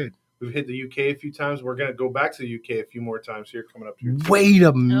sure did. We've hit the UK a few times. We're gonna go back to the UK a few more times here coming up here. Wait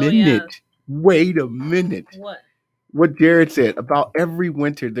a minute. Wait a minute. What Jared said, about every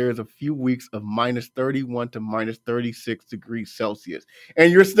winter, there's a few weeks of minus 31 to minus 36 degrees Celsius.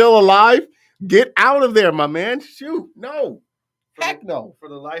 And you're still alive? Get out of there, my man. Shoot. No. Heck no. For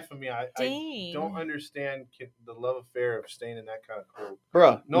the life of me, I don't understand the love affair of staying in that kind of cold.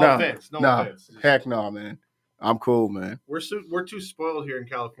 Bruh. No offense. Heck no, man. I'm cool, man. We're too spoiled here in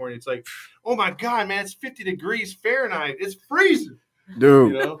California. It's like, oh my God, man, it's 50 degrees Fahrenheit. It's freezing.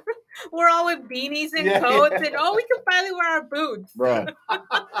 Dude. We're all with beanies and coats, and we can finally wear our boots. Bro,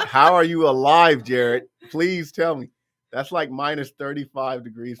 how are you alive, Jared? Please tell me. That's like minus 35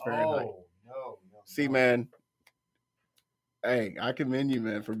 degrees Fahrenheit. Oh, no. See, man. Hey, I commend you,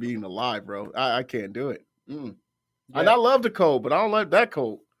 man, for being alive, bro. I can't do it. Yeah. And I love the cold, but I don't like that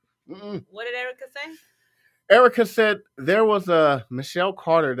cold. What did Erica say? Erica said there was a Michelle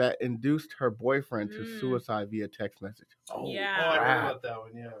Carter that induced her boyfriend to suicide via text message. Oh, yeah. I heard about that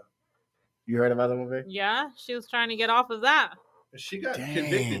one, yeah. You heard about that one, Vic? Yeah, she was trying to get off of that. She got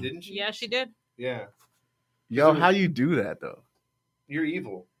convicted, didn't she? Yeah, she did. Yeah. Yo, how you do that, though? You're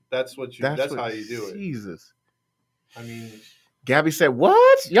evil. That's how you do it. Jesus. I mean... Gabby said,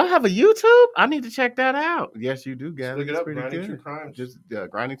 what? Y'all have a YouTube? I need to check that out. Yes, you do, Gabby. Look it up, Grinding True Crime. Just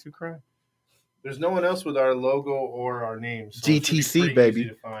Grinding True Crime. There's no one else with our logo or our name. So GTC,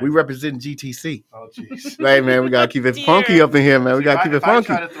 baby. We represent GTC. Oh, jeez. Hey, man, we got to keep it funky up in here, man. We got to keep it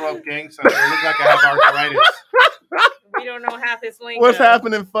funky. I try to throw up gang signs, it look like I have arthritis. We don't know half his lingo. What's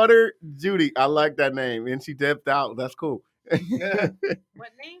happening, Futter Judy? I like that name. And she dipped out. That's cool. What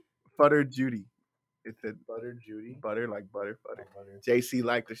name? Futter Judy. It said Butter Judy. Butter like butter. JC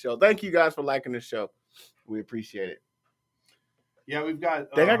liked the show. Thank you guys for liking the show. We appreciate it. Yeah, we've got.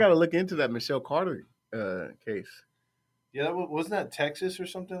 I think I got to look into that Michelle Carter case. Yeah, wasn't that Texas or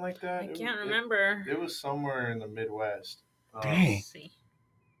something like that? I can't remember. It was somewhere in the Midwest. Dang.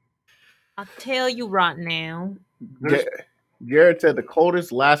 I'll tell you right now. Jared said the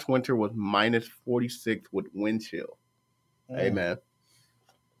coldest last winter was minus 46 with wind chill. Hey, man.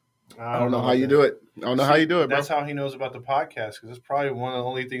 I don't know how you do it. That's how he knows about the podcast, because that's probably one of the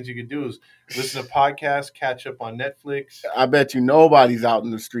only things you could do is listen to podcasts, catch up on Netflix. I bet you nobody's out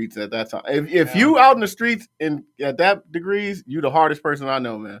in the streets at that time. If you out in the streets at that degrees, you the hardest person I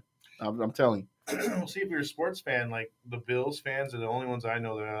know, man. I'm telling you. We'll see if you're a sports fan. Like the Bills fans are the only ones I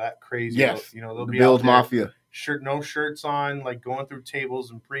know that are that crazy. Yes, they'll the be Bills out there, Mafia. No shirts on, like going through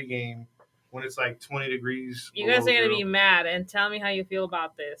tables and pregame. When it's like 20 degrees. You guys are going to be mad, and tell me how you feel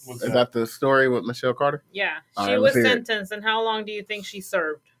about this. Is that the story with Michelle Carter? Yeah. She was sentenced, and how long do you think she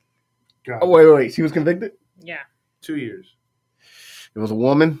served? God. Oh, wait. She was convicted? Yeah. 2 years. It was a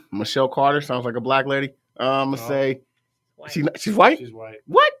woman. Michelle Carter. Sounds like a black lady. I'm going to say. White. She's white? She's white.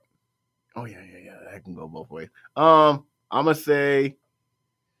 What? Oh yeah. That can go both ways. I'm gonna say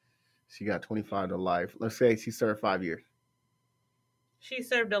she got 25 to life. Let's say she served 5 years. She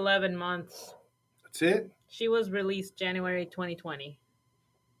served 11 months. That's it. She was released January 2020.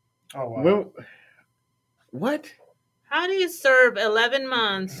 Oh wow. Well, what? How do you serve 11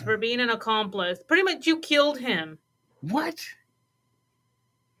 months for being an accomplice? Pretty much you killed him. What?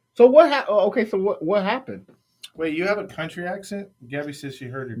 So what happened? Okay, so what happened? Wait, you have a country accent? Gabby says she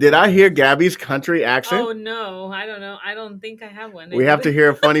heard your. Did I hear Gabby's country accent? Oh no, I don't know. I don't think I have one. We have to hear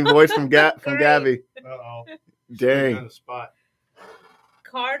a funny voice from Gabby. Uh-oh. Dang. On the spot.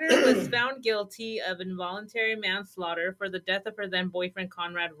 Carter was found guilty of involuntary manslaughter for the death of her then boyfriend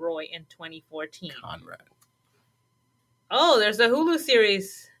Conrad Roy in 2014. Conrad. Oh, there's a Hulu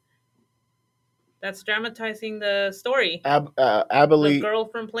series that's dramatizing the story. Abilene. The girl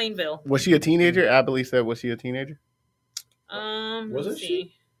from Plainville. Was she a teenager? Abilene said, was she a teenager? Wasn't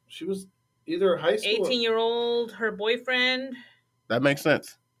she? She was either high school. 18-year-old. Her boyfriend. That makes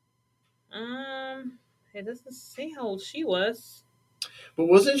sense. It doesn't say how old she was. But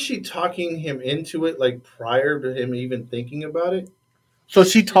wasn't she talking him into it like prior to him even thinking about it? So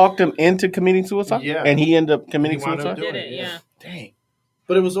she talked him into committing suicide? Yeah. And he ended up committing He wound up suicide? doing Did it, yeah. Dang.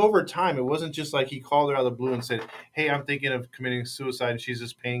 But it was over time. It wasn't just like he called her out of the blue and said, "Hey, I'm thinking of committing suicide." And she's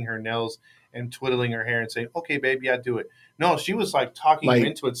just painting her nails and twiddling her hair and saying, "Okay, babe, yeah, do it." No, she was like talking him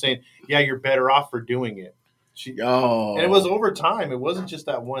into it, saying, "Yeah, you're better off for doing it." And it was over time. It wasn't just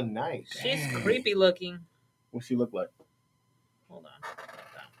that one night. She's creepy looking. What she look like? Hold on.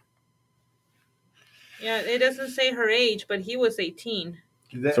 Yeah, it doesn't say her age, but he was 18.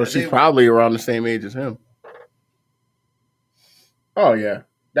 So she's probably around the same age as him. Oh, yeah.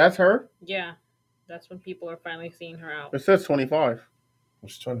 That's her? Yeah. That's when people are finally seeing her out. It says 25. Well,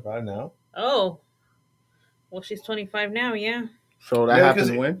 she's 25 now. Oh. Well, she's 25 now, yeah. So that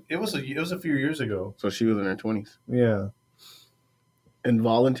happened when? It was a few years ago. So she was in her 20s. Yeah.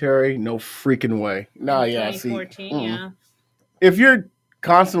 Involuntary? No freaking way. Nah, yeah, see. 2014, yeah. If you're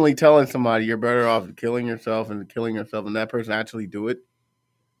constantly telling somebody you're better off killing yourself and that person actually do it,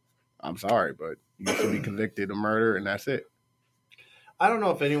 I'm sorry, but you should be convicted of murder and that's it. I don't know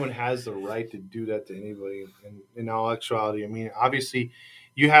if anyone has the right to do that to anybody. In all actuality, I mean, obviously,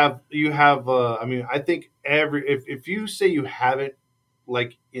 you have. I mean, I think if you say you haven't,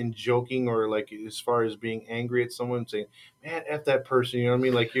 like in joking or like as far as being angry at someone, saying, "Man, f that person," you know what I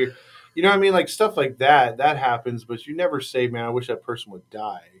mean? Like you know what I mean? Like stuff like that happens, but you never say, "Man, I wish that person would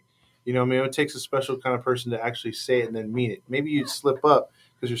die." You know what I mean? It takes a special kind of person to actually say it and then mean it. Maybe you'd slip up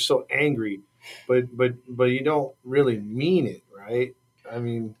because you're so angry, but you don't really mean it, right? I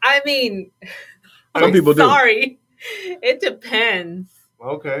mean, some people do. Sorry, it depends.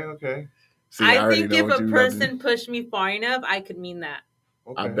 Okay. See, I think if a person pushed me far enough, I could mean that.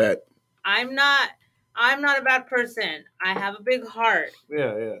 Okay. I bet. I'm not a bad person. I have a big heart.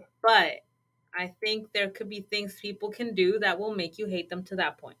 Yeah. But I think there could be things people can do that will make you hate them to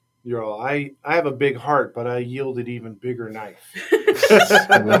that point. You're all, I have a big heart, but I yielded even bigger knife.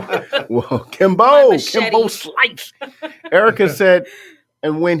 Whoa, Kimbo slice. Erica said,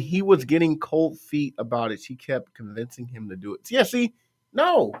 and when he was getting cold feet about it, she kept convincing him to do it. Yeah, see,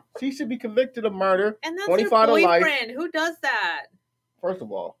 no, she should be convicted of murder. And that's 25 her to life. boyfriend. Who does that? First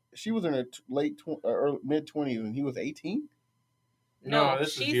of all, she was in her mid-20s and he was 18? No,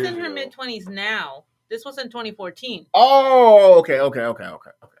 she's in her mid-20s now. This was in 2014. Oh, okay, got it.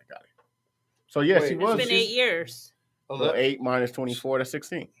 So, yeah, she was. It's been 8 years. So 8 minus 24, that's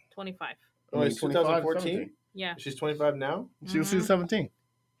 16. 25. Oh, it's 2014? Yeah. She's 25 now? She was 17.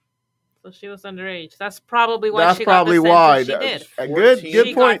 So she was underage. That's probably why That's she probably got the sentence why. she did. Good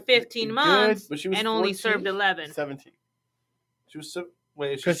She point. got 15 months But she was and only 14? served 11. 17. She was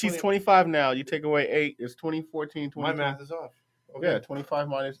wait, Because she's 25 now. You take away 8, it's 2014, 20. My math is off. Okay. Yeah, 25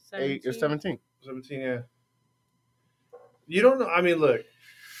 minus 8 is 17. 17, yeah. You don't know. I mean, look,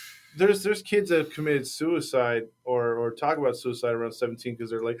 there's kids that have committed suicide or talk about suicide around 17 because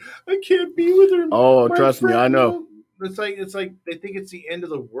they're like, I can't be with her. Oh, trust me, I know. It's like they think it's the end of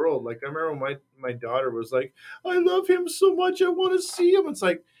the world. Like I remember when my daughter was like, I love him so much, I want to see him. It's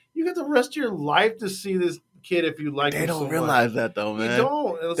like you got the rest of your life to see this kid if you like him. They don't realize that though, man. You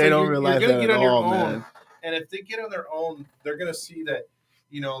don't. They don't realize that at all, man. And if they get on their own, they're gonna see that,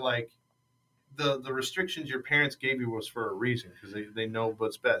 like the restrictions your parents gave you was for a reason because they know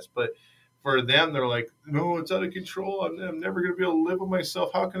what's best. But for them, they're like, no, it's out of control. I'm never gonna be able to live with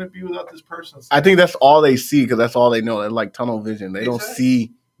myself. How can it be without this person? I think that's all they see because that's all they know. They're like tunnel vision. They don't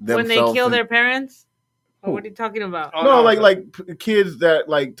see themselves. When they kill their parents? Oh, what are you talking about? Oh, No, like kids that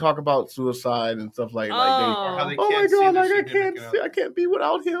like talk about suicide and stuff like or how Oh, they oh my can't see god, their like significant I can't be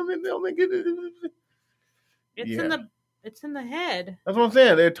without him, and they'll make it. it's in the head. That's what I'm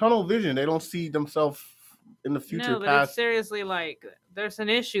saying. They're tunnel vision. They don't see themselves in the future No, but it's past. seriously like there's an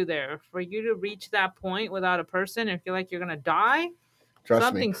issue there. For you to reach that point without a person and feel like you're gonna die, Trust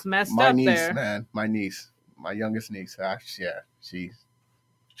something's me, messed my up niece, there. man, my youngest niece.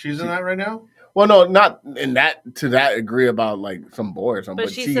 She's in that right now. Well, no, not in that to that degree about like some boy or something.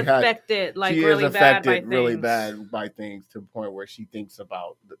 But she's affected like she really is bad by affected really things. bad by things to the point where she thinks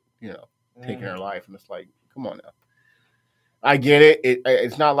about taking her life, and it's like, come on now. I get it.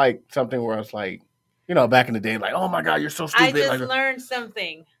 It's not like something where it's like, back in the day, like, oh my god, you're so stupid. I just like, learned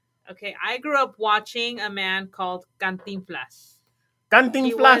something. Okay, I grew up watching a man called Cantinflas.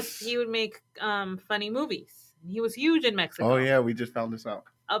 He would make funny movies. He was huge in Mexico. Oh yeah, we just found this out.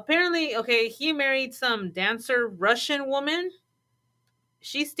 Apparently, okay, he married some dancer Russian woman.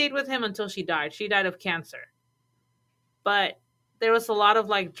 She stayed with him until she died. She died of cancer. But there was a lot of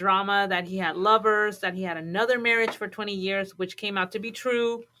like drama that he had lovers, that he had another marriage for 20 years, which came out to be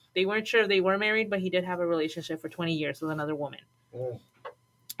true. They weren't sure if they were married, but he did have a relationship for 20 years with another woman.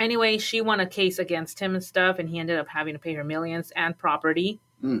 Anyway, she won a case against him and stuff, and he ended up having to pay her millions and property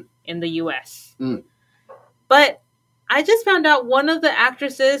in the U.S. But I just found out one of the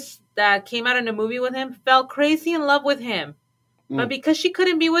actresses that came out in a movie with him fell crazy in love with him. But because she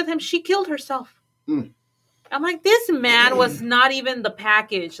couldn't be with him, she killed herself. I'm like, this man was not even the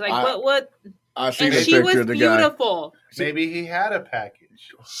package. Like, what? I see and the she picture was of the guy. beautiful. Maybe he had a package.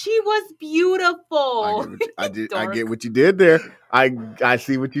 She was beautiful. I get what you did there. I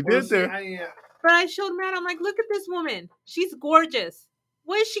see what you did there. But I showed Matt, I'm like, look at this woman. She's gorgeous.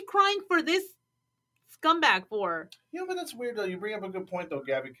 What is she crying for this scumbag for? But that's weird, though. You bring up a good point, though,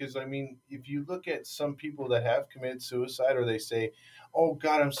 Gabby, because, I mean, if you look at some people that have committed suicide, or they say, oh,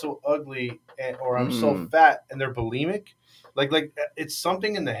 God, I'm so ugly, or I'm so fat, and they're bulimic, like it's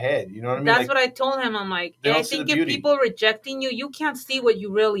something in the head, you know what I mean? That's what I told him. I'm like, and I think if people rejecting you, you can't see what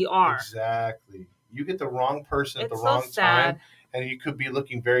you really are. Exactly. You get the wrong person at the wrong time, and you could be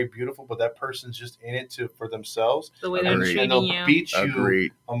looking very beautiful, but that person's just in it for themselves. The way they're treating and they'll you. beat you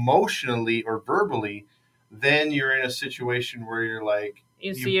emotionally or verbally. Then you're in a situation where you're like,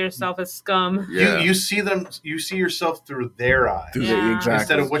 you see yourself as scum. Yeah. You see yourself through their eyes, exactly.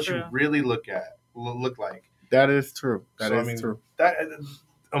 instead of what you really look like. That is true. That is true. That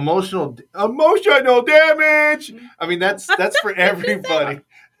emotional damage. I mean, that's for everybody.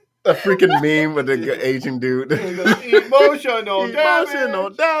 A freaking meme with the Asian dude. Emotional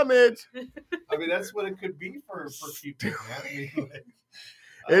damage. I mean, that's what it could be for people, man. I mean,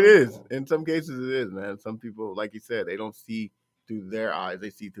 it is. In some cases, it is, man. Some people, like you said, they don't see through their eyes. They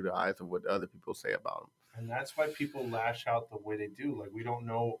see through the eyes of what other people say about them. And that's why people lash out the way they do. Like, we don't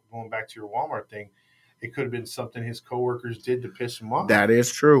know, going back to your Walmart thing, it could have been something his coworkers did to piss him off. That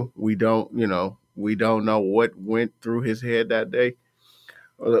is true. We don't know what went through his head that day.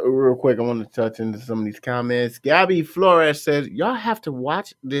 Real quick, I want to touch into some of these comments. Gabby Flores says, y'all have to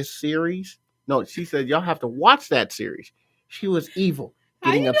watch this series. No, she said, y'all have to watch that series. She was evil.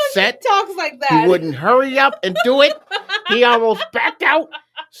 Getting upset. She talks like that. He wouldn't hurry up and do it. He almost backed out.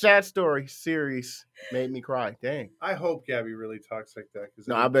 Sad story. Series made me cry. Dang. I hope Gabby really talks like that.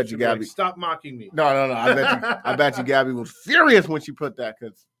 No, I bet you Gabby. Like, stop mocking me. No. I bet you Gabby was furious when she put that,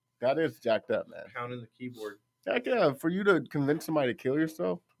 because that is jacked up, man. Pounding the keyboard. Heck yeah, for you to convince somebody to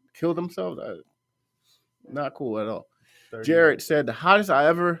kill themselves, not cool at all. Jared said the hottest I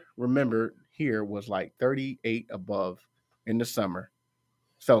ever remembered here was like 38 above in the summer,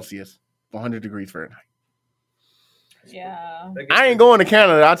 Celsius, 100 degrees Fahrenheit. Yeah. I ain't going to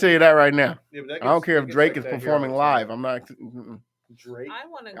Canada, I'll tell you that right now. Yeah, I don't care if Drake is performing live. I'm not. Drake? I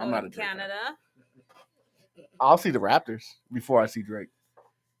want to go to Canada. I'll see the Raptors before I see Drake.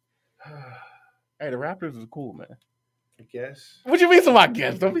 Hey, the Raptors is cool, man. I guess. What you mean? So I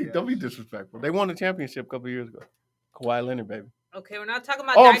guess. Don't be disrespectful. They won the championship a couple years ago. Kawhi Leonard, baby. Okay, we're not talking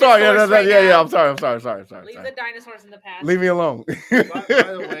about. Oh, I'm sorry. Yeah. I'm sorry. Leave the dinosaurs in the past. Leave me alone. By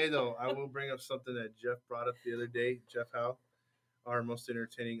the way, though, I will bring up something that Jeff brought up the other day. Jeff Howe, our most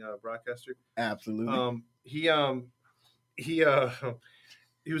entertaining broadcaster. Absolutely. He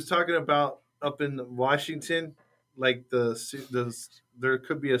was talking about up in Washington, like there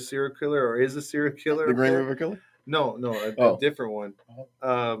could be a serial killer, or is a serial killer. The Green River Killer? No, a different one.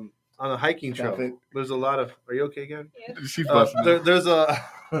 On a hiking trail, there's a lot of. Are you okay, Gabby? Yeah.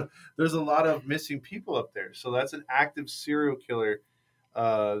 There's a lot of missing people up there, so that's an active serial killer.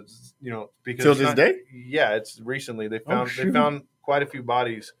 Because till this day. Yeah, it's recently they found quite a few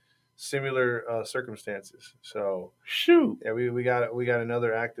bodies similar circumstances. So Shoot. yeah, we got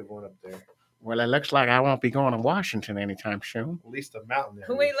another active one up there. Well, it looks like I won't be going to Washington anytime soon. At least a mountain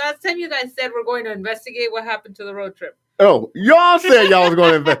there. Wait, last time you guys said we're going to investigate what happened to the road trip. Oh, y'all said y'all was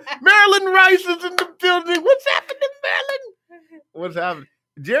going to invest. Marilyn Rice is in the building. What's happening, Marilyn? What's happening?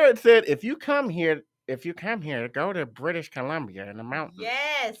 Jared said, if you come here, go to British Columbia in the mountains.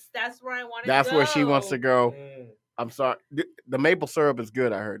 Yes, that's where I want to go. That's where she wants to go. Mm. I'm sorry. The maple syrup is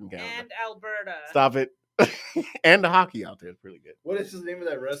good, I heard in Canada. And Alberta. Stop it. And the hockey out there is pretty good. What is the name of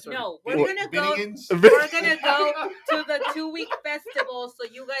that restaurant? No, we're gonna go. Binnigan's? We're gonna go to the 2-week festival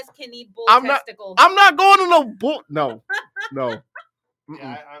so you guys can eat bull testicles. I'm not going to no bull. No. Yeah,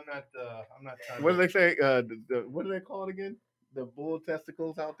 I'm not trying. What do they say? What do they call it again? The bull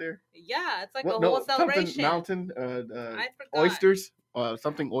testicles out there? Yeah, it's like What? a whole Something celebration. mountain. I forgot. Oysters.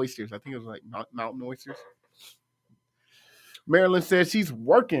 Something oysters. I think it was like mountain oysters. Marilyn says she's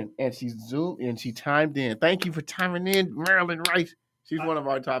working and she's zoomed and she timed in. Thank you for timing in, Marilyn Rice. She's one of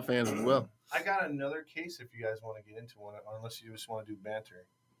our top fans as well. I got another case if you guys want to get into one, unless you just want to do banter.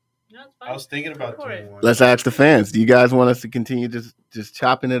 No, it's fine. I was thinking about doing one. Let's ask the fans. Do you guys want us to continue just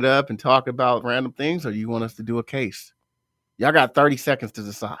chopping it up and talk about random things, or do you want us to do a case? Y'all got 30 seconds to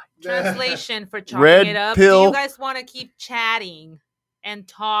decide. Translation for chopping Red it up. pill. Do you guys want to keep chatting and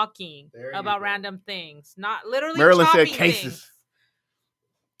talking There you about go. random things? Not literally Marilyn said chopping cases.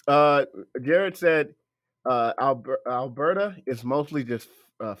 things. Jared said Alberta is mostly just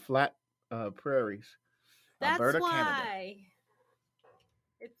flat prairies. That's Alberta, why. Canada.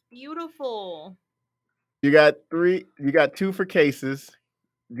 It's beautiful. You got 3. You got 2 for cases.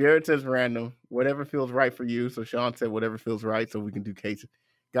 Jared says random. Whatever feels right for you. So Sean said whatever feels right, so we can do cases.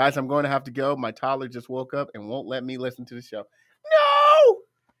 Guys, I'm going to have to go. My toddler just woke up and won't let me listen to the show. No!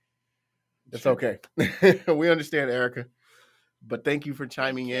 It's okay. We understand, Erica. But thank you for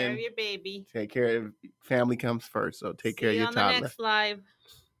chiming Take care in. of your baby. Take care of family comes first. So take care of your See you on toddler. the next live.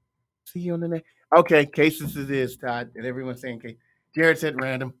 See you on the next. Okay, cases it is, Todd. And everyone's saying case. Jared said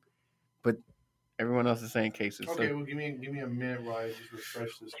random, but everyone else is saying cases. Okay, So well, give me a minute while I just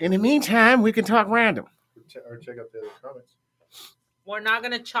refresh this. in the meantime, we can talk random. Or check out the other comments. We're not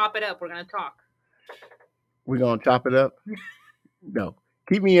gonna chop it up. We're gonna talk. We're gonna chop it up. No.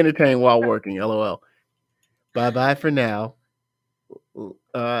 Keep me entertained while working, LOL. Bye-bye for now.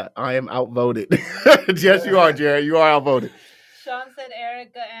 I am outvoted. Yes, you are, Jared. You are outvoted. Sean said,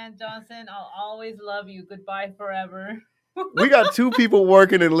 Erica and Johnson, I'll always love you. Goodbye forever. We got 2 people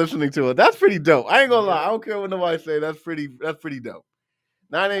working and listening to it. That's pretty dope. I ain't gonna lie. I don't care what nobody say. That's pretty dope.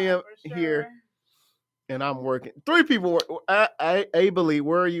 9 a.m. For sure. here, and I'm working. 3 people work. Abely,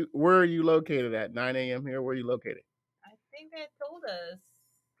 where are you located at? 9 a.m. here. Where are you located? I think they told us.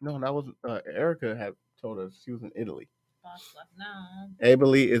 No, that wasn't. Erica had told us she was in Italy. Boss left now.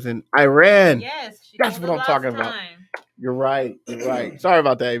 Abely is in Iran. Yes, she That's told what us I'm talking last about. time. You're right. Sorry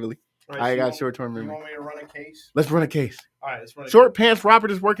about that, Abely. All right, I so got short-term You memory. want me to run a case? Let's run a case. All right, let's run a Short case. Pants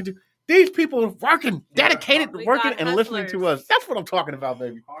Robert is working too. These people are working, dedicated, We working, got and listening to hustlers. us. That's what I'm talking about,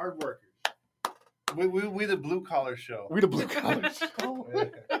 baby. Hard workers. We the blue collar show. We the blue collars.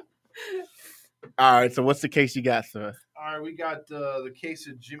 All right, so what's the case you got, sir? All right, we got the case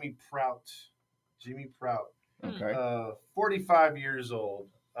of Jimmy Prout. Jimmy Prout, Okay. 45 years old,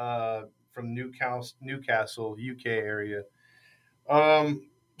 from Newcastle, UK area.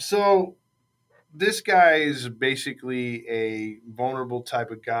 So this guy is basically a vulnerable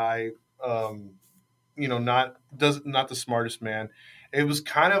type of guy. Not the smartest man. It was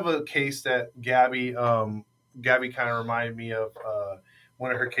kind of a case that Gabby kind of reminded me of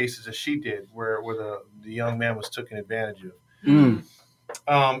one of her cases that she did, where the young man was taken advantage of. Mm.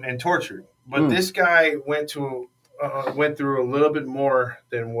 And tortured. But this guy went through a little bit more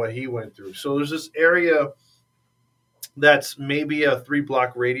than what he went through. So there's this area that's maybe a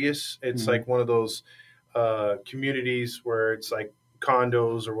 3-block radius. It's like one of those communities where it's like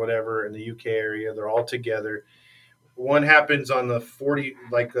condos or whatever in the UK area. They're all together. One happens on the 40,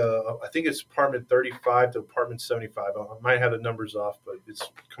 I think it's apartment 35 to apartment 75. I might have the numbers off, but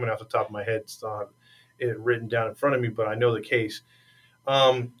it's coming off the top of my head. It's not it written down in front of me, but I know the case.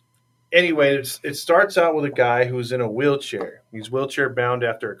 Anyway, it starts out with a guy who's in a wheelchair. He's wheelchair bound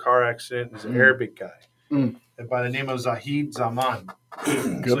after a car accident. He's an Arabic guy. And by the name of Zahid Zaman.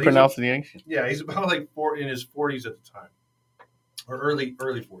 Good pronunciation. He's about in his 40s at the time. Or early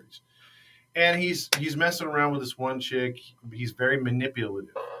 40s. And he's messing around with this one chick. He's very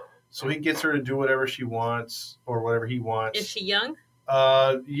manipulative. So he gets her to do whatever she wants or whatever he wants. Is she young?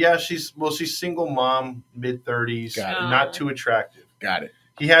 She's single mom, mid-30s, Got it. not too attractive. Got it.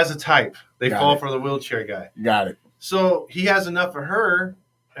 He has a type. They Got fall it. for the wheelchair guy. Got it. So he has enough of her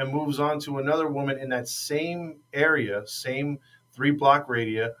and moves on to another woman in that same area, same 3-block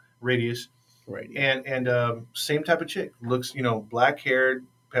radius, Right. and same type of chick. Looks, black haired,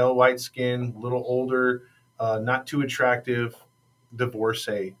 pale white skin, a little older, not too attractive,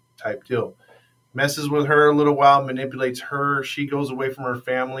 divorcee type deal. Messes with her a little while, manipulates her. She goes away from her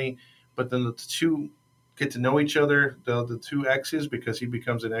family, but then the two get to know each other, the two exes, because he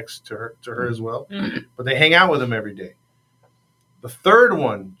becomes an ex to her as well. But they hang out with him every day. The third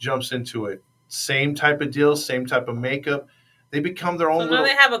one jumps into it. Same type of deal, same type of makeup. They become their own. So now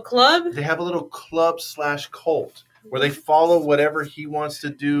they have a club? They have a little club / cult where they follow whatever he wants to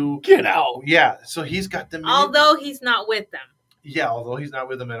do. Get out. Yeah. So he's got them. Although he's not with them. Yeah, although he's not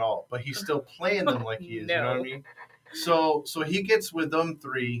with them at all. But he's still playing them like he is. No. You know what I mean? So he gets with them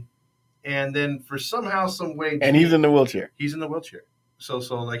three, and then for somehow, some way, And he's in the wheelchair. He's in the wheelchair. So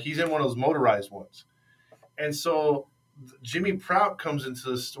like he's in one of those motorized ones. And so Jimmy Prout comes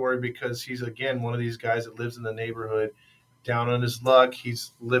into the story because he's, again, one of these guys that lives in the neighborhood, down on his luck.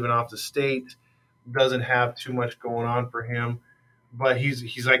 He's living off the state, doesn't have too much going on for him. But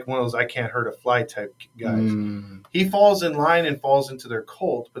he's like one of those I can't hurt a fly type guys. He falls in line and falls into their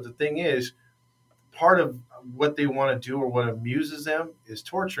cult. But the thing is, part of what they want to do or what amuses them is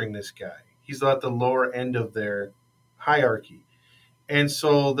torturing this guy. He's at the lower end of their hierarchy. And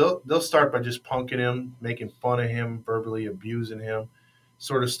so they'll start by just punking him, making fun of him, verbally abusing him,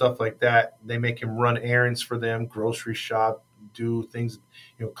 sort of stuff like that. They make him run errands for them, grocery shop, do things,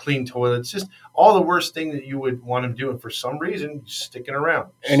 clean toilets, just all the worst thing that you would want him doing. For some reason, just sticking around.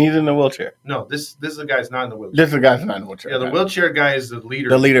 And he's in the wheelchair. No, this is the guy's not in the wheelchair. This guy's not in the wheelchair. Yeah, the wheelchair guy is the leader.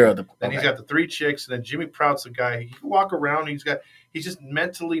 The leader of the. And he's got the 3 chicks, and then Jimmy Prout's the guy. He can walk around. He's just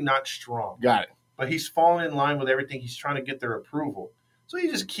mentally not strong. Got it. But he's falling in line with everything. He's trying to get their approval. So he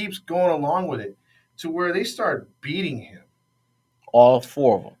just keeps going along with it to where they start beating him. All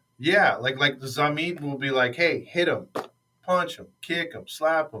 4 of them. Yeah, like the Zamid will be like, "Hey, hit him, punch him, kick him,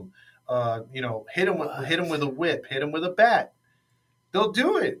 slap him, hit him with a whip, hit him with a bat." They'll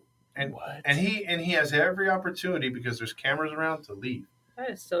do it, and he has every opportunity because there's cameras around to leave. That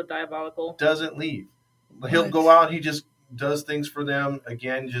is so diabolical. Doesn't leave. He'll go out. He just does things for them.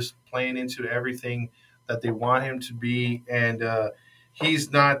 Again, just playing into everything that they want him to be, and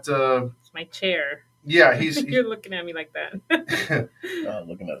he's not. It's my chair. Yeah, You're looking at me like that.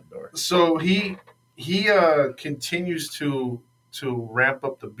 Looking at the door. So he continues to ramp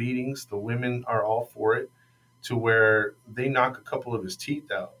up the beatings. The women are all for it, to where they knock a couple of his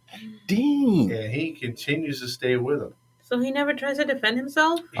teeth out. Dang. And he continues to stay with them. So he never tries to defend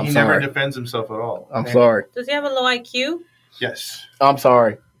himself? He never defends himself at all. I'm sorry. Does he have a low IQ? Yes. I'm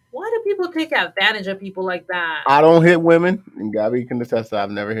sorry. Why do people take advantage of people like that? I don't hit women, and Gabby can attest that I've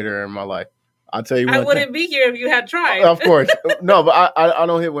never hit her in my life. I'll tell you what. I wouldn't be here if you had tried. Of course. No, but I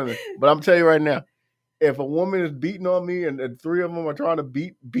don't hit women. But I'm telling you right now, if a woman is beating on me and 3 of them are trying to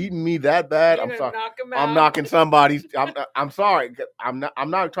beating me that bad, You're I'm sorry. knock 'em I'm out. knocking somebody's. I'm sorry. I'm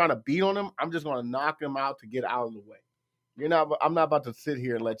not trying to beat on them. I'm just going to knock them out to get out of the way. I'm not about to sit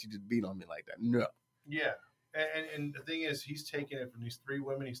here and let you just beat on me like that. No. Yeah. And the thing is, he's taking it from these 3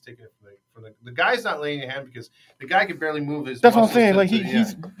 women. He's taking it from the guy's not laying a hand because the guy can barely move his. That's what I'm saying. Like yeah.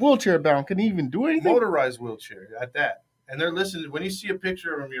 he's wheelchair bound. Can he even do anything? Motorized wheelchair at that. And they're listening. When you see a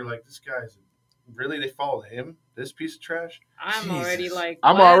picture of him, you're like, this guy's really. They followed him. This piece of trash. I'm Jesus. already like.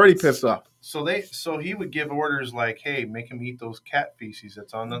 I'm what? already pissed off. So he would give orders like, hey, make him eat those cat feces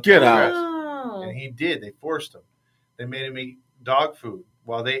that's on the Get out. Oh. And he did. They forced him. They made him eat dog food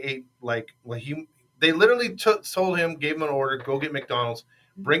while they ate They literally told him, gave him an order, go get McDonald's,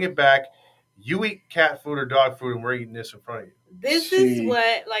 bring it back. You eat cat food or dog food, and we're eating this in front of you. This is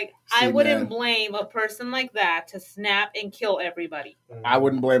what, I wouldn't blame a person like that to snap and kill everybody. Mm-hmm. I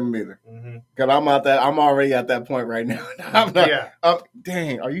wouldn't blame him either. Mm-hmm. Because I'm already at that point right now. I'm not, yeah.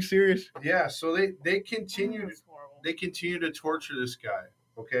 Dang, are you serious? Yeah. So they continue. That's horrible. They continue to torture this guy.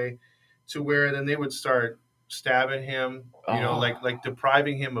 Okay, to where then they would start stabbing him. Like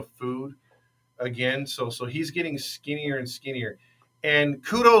depriving him of food. Again, so he's getting skinnier and skinnier. And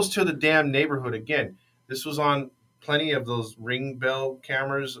kudos to the damn neighborhood. Again, this was on plenty of those Ring Bell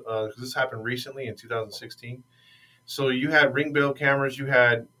cameras. This happened recently in 2016. So you had Ring Bell cameras. You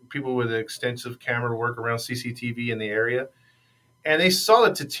had people with extensive camera work around CCTV in the area. And they saw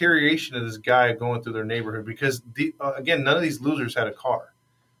the deterioration of this guy going through their neighborhood because, again, none of these losers had a car.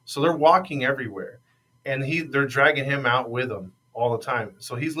 So they're walking everywhere. And they're dragging him out with them all the time.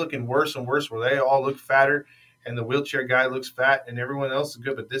 So he's looking worse and worse where they all look fatter and the wheelchair guy looks fat and everyone else is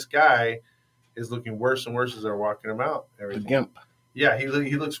good. But this guy is looking worse and worse as they're walking him out. Everything. The gimp. Yeah, he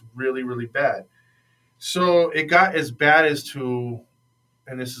looks really, really bad. So it got as bad as to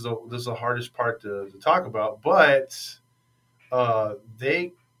and this is the hardest part to talk about, but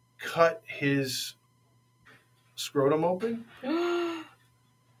they cut his scrotum open,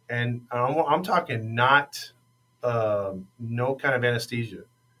 and I'm talking not no kind of anesthesia,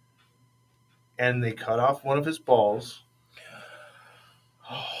 and they cut off one of his balls.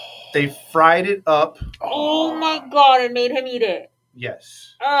 They fried it up. Oh my God! It made him eat it.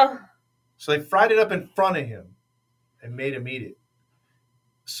 Yes. Ugh. So they fried it up in front of him and made him eat it.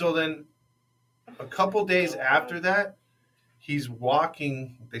 So then a couple days after that, he's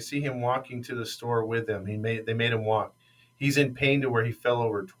walking. They see him walking to the store with them. They made him walk. He's in pain to where he fell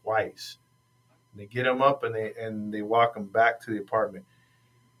over twice. They get him up and they walk him back to the apartment.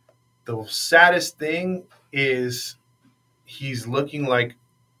 The saddest thing is he's looking like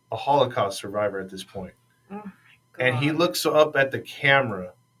a Holocaust survivor at this point. Oh my God. And he looks up at the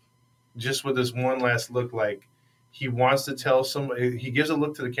camera just with this one last look, like he wants to tell somebody. He gives a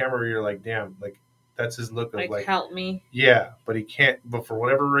look to the camera where you're like, damn, like that's his look of like help me. Yeah, but he can't. But for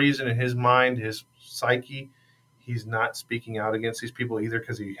whatever reason in his mind, his psyche, he's not speaking out against these people either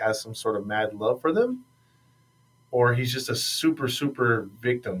because he has some sort of mad love for them, or he's just a super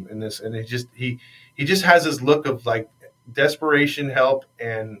victim in this. And he just has this look of like desperation, help,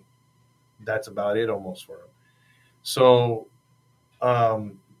 and that's about it almost for him. So,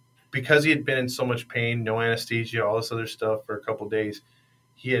 because he had been in so much pain, no anesthesia, all this other stuff for a couple of days,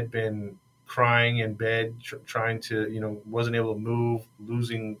 he had been crying in bed, trying to, wasn't able to move,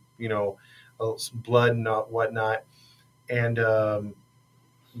 losing, blood and whatnot. And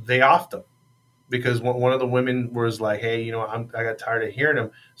they offed him because one of the women was like, hey, I got tired of hearing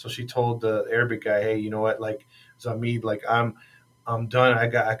him. So she told the Arabic guy, hey, you know what, like, Zamid, like, I'm done. I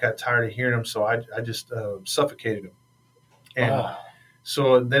got tired of hearing him. So I just suffocated him. And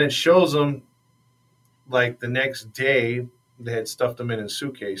so then it shows them like the next day they had stuffed him in a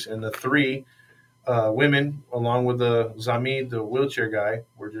suitcase, and the three women, along with the Zamid, the wheelchair guy,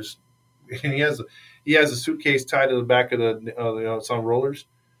 were just. And he has a suitcase tied to the back of the it's on rollers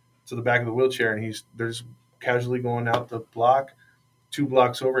to the back of the wheelchair, and they're just casually going out the block, 2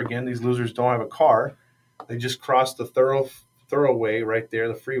 blocks over. Again, these losers don't have a car; they just crossed the thoroughway right there,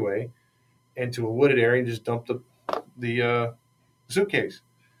 the freeway, into a wooded area and just dumped the suitcase.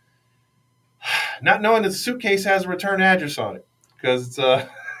 Not knowing that the suitcase has a return address on it because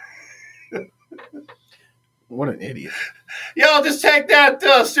it's what an idiot. Yo, just take that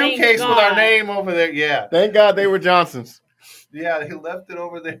suitcase with our name over there. Yeah. Thank God they were Johnsons. Yeah, he left it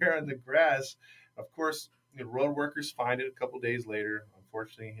over there in the grass. Of course, the road workers find it a couple days later.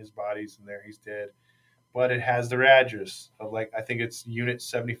 Unfortunately, his body's in there. He's dead. But it has their address of, like, I think it's Unit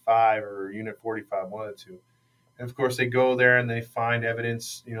 75 or Unit 45, one of the two. And, of course, they go there and they find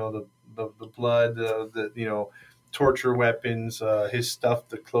evidence, the blood, the torture weapons, his stuff,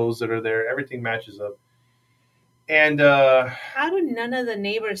 the clothes that are there. Everything matches up. And how do none of the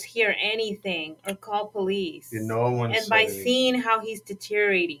neighbors hear anything or call police? No one. And by seeing how he's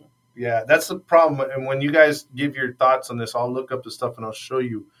deteriorating. Yeah, that's the problem. And when you guys give your thoughts on this, I'll look up the stuff and I'll show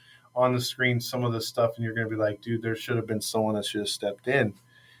you on the screen some of the stuff, and you're going to be like, dude, there should have been someone that should have stepped in.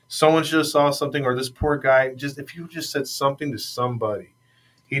 Someone should have saw something, or this poor guy, if you just said something to somebody,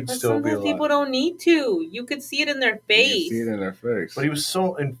 he'd still be alive. People don't need to. You could see it in their face. You see it in their face. But he was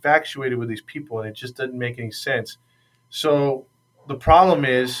so infatuated with these people, and it just didn't make any sense. So the problem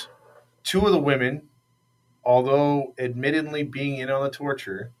is, 2 of the women, although admittedly being in on the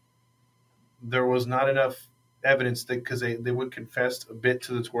torture, there was not enough evidence that because they would confess a bit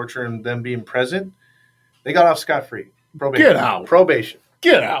to the torture and them being present, they got off scot-free. Probation. Get out. Probation.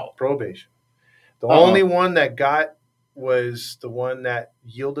 Get out. Probation. The only one that got was the one that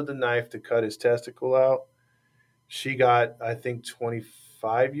yielded the knife to cut his testicle out. She got, I think,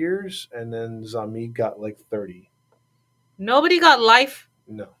 25 years, and then Zamid got like 30. Nobody got life?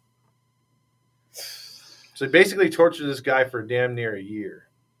 No. So basically tortured this guy for damn near a year.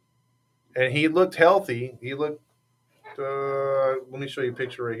 And he looked healthy. He looked, let me show you a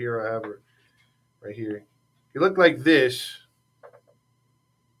picture right here. I have it right here. He looked like this.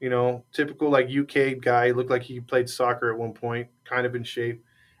 Typical like UK guy. He looked like he played soccer at one point, kind of in shape.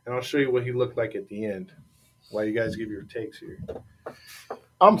 And I'll show you what he looked like at the end while you guys give your takes here.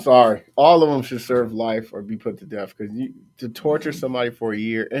 I'm sorry. All of them should serve life or be put to death because to torture somebody for a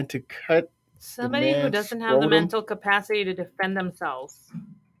year and to cut somebody who doesn't have the mental capacity to defend themselves.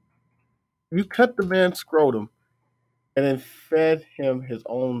 You cut the man's scrotum and then fed him his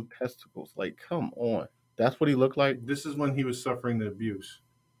own testicles. Like, come on. That's what he looked like? This is when he was suffering the abuse.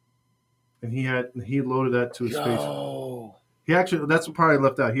 And he loaded that to his Facebook. He actually, that's what part I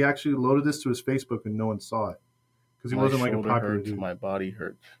left out. He actually loaded this to his Facebook and no one saw it. because he wasn't like a popular hurts, dude. my body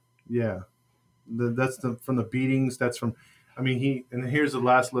hurts. Yeah, that's from the beatings. That's from. I mean, and here's the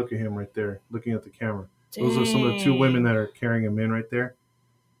last look at him right there, looking at the camera. Those are some of the two women that are carrying him in right there.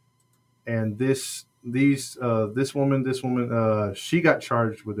 And this woman, she got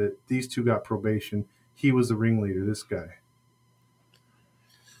charged with it. These two got probation. He was the ringleader. This guy.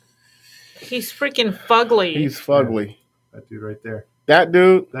 He's freaking fugly. He's fugly. Yeah, that dude right there. That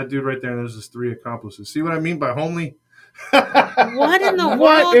dude right there. And there's his 3 accomplices. See what I mean by homely? What in the world?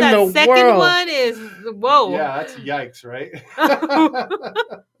 What in that the second world? one is whoa. Yeah, that's yikes, right?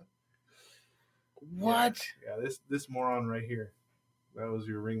 What? Yeah, this moron right here. That was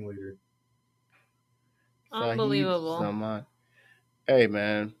your ringleader. Unbelievable. Saman. Hey,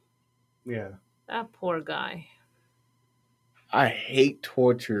 man. Yeah. That poor guy. I hate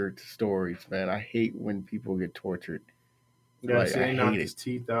tortured stories, man. I hate when people get tortured. Yeah, Like, see, I they knocked hate his it.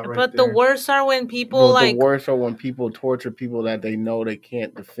 teeth out right But there. the worst are when people The worst are when people torture people that they know they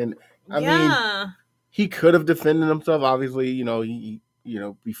can't defend. I mean, he could have defended himself. Obviously, he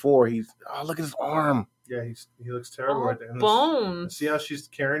before look at his arm. Yeah, he looks terrible right there. And bones. See how she's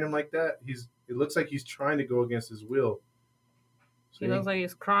carrying him like that? It looks like he's trying to go against his will. He looks like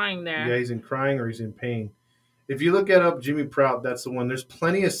he's crying there. Yeah, he's in crying or he's in pain. If you look up Jimmy Prout, that's the one. There's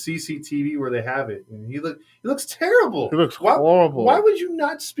plenty of CCTV where they have it, and he looks terrible. He looks horrible. Why would you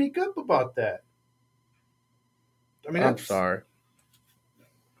not speak up about that? I mean, I'm sorry.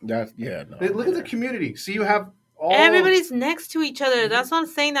 Look at the community. See, you have all everybody's next to each other. That's what I'm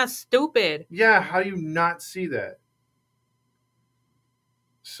saying. That's stupid. Yeah, how do you not see that?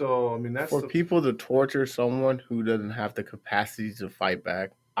 So I mean, that's for people to torture someone who doesn't have the capacity to fight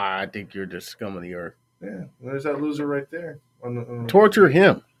back. I think you're just scum of the earth. Yeah, there's that loser right there. Torture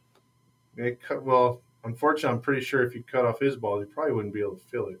him. Unfortunately, I'm pretty sure if you cut off his balls, you probably wouldn't be able to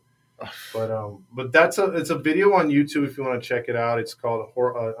feel it. But it's a video on YouTube if you want to check it out. It's called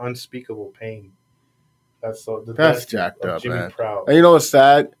Unspeakable Pain. That's jacked up, Jimmy man. Prout. And you know what's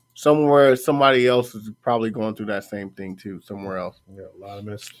sad? Somewhere somebody else is probably going through that same thing too. Somewhere else. We got a lot of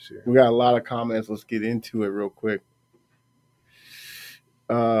messages here. We got a lot of comments. Let's get into it real quick.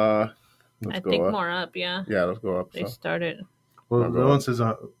 Let's go up. More up, yeah. Yeah, let's go up. They started. Well, the one says,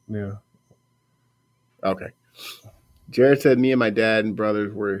 yeah. Okay. Jared said, "Me and my dad and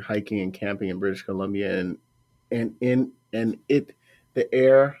brothers were hiking and camping in British Columbia, and the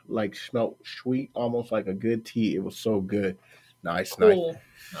air like smelled sweet, almost like a good tea. It was so good. Nice. Cool.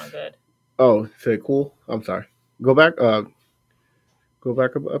 Not good. Oh, say cool. I'm sorry. Go back. Go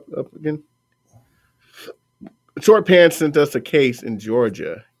back up again. Short Pants sent us a case in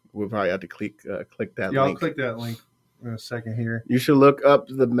Georgia. We'll probably have to click that link. Yeah, I'll click that link in a second here. You should look up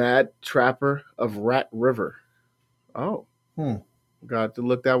the Mad Trapper of Rat River. Oh. Got to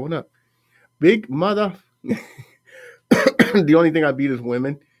look that one up. Big mother. The only thing I beat is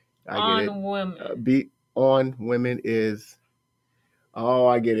women. I get it. Women. Beat on women is... Oh,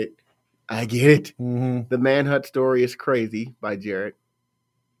 I get it. Mm-hmm. The Manhunt Story is Crazy by Jared.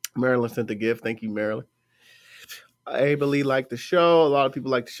 Marilyn sent the gift. Thank you, Marilyn. Abel liked the show. A lot of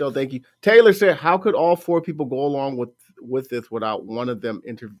people like the show. Thank you. Taylor said, how could all 4 people go along with this without one of them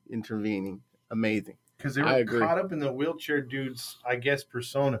intervening? Amazing. Because they were caught up in the wheelchair dude's, I guess,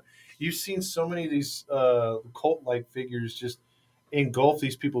 persona. You've seen so many of these cult-like figures just engulf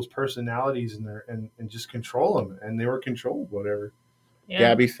these people's personalities and just control them. And they were controlled, whatever. Yeah.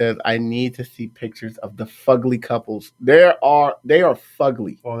 Gabby says, I need to see pictures of the fugly couples. They are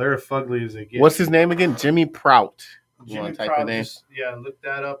fugly. Oh, they're as fugly as they get. What's his name again? Jimmy Prout. Jimmy Prout. Look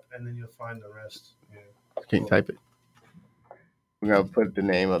that up, and then you'll find the rest. Yeah. Can you type it? We're going to put the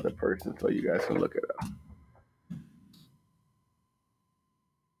name of the person so you guys can look it up.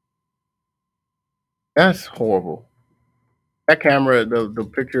 That's horrible. That camera,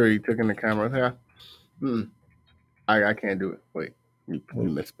 the picture he took in the camera, I can't do it. Wait, you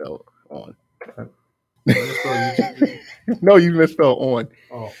misspelled on. No, you misspelled on.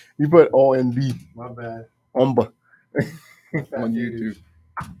 Oh. You put O-N-B. My bad. Omba. On YouTube.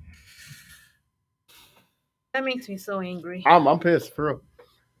 That makes me so angry. I'm pissed, for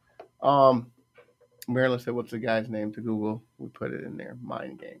real. Marilyn said, what's the guy's name to Google? We put it in there.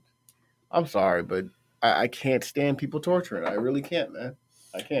 Mind games. I'm sorry, but I can't stand people torturing. I really can't, man.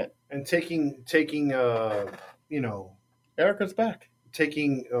 I can't. And taking Erica's back.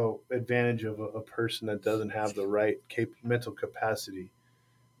 Taking advantage of a person that doesn't have the right mental capacity,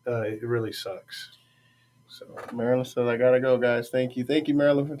 it really sucks. So Marilyn says, I gotta go, guys. Thank you,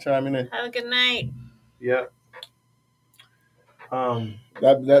 Marilyn, for chiming in. Have a good night. Yeah.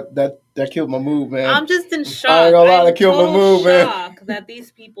 That That killed my mood, man. I'm just in shock. I ain't gonna lie, I'm that killed my total mood, man. shock that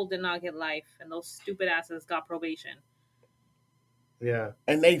these people did not get life and those stupid asses got probation. Yeah.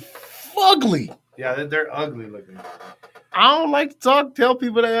 And they fugly. Yeah, they're ugly looking. I don't like to tell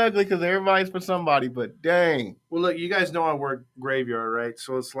people they're ugly because everybody's for somebody, but dang. Well, look, you guys know I work graveyard, right?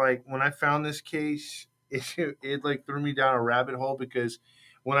 So it's like when I found this case, it like threw me down a rabbit hole because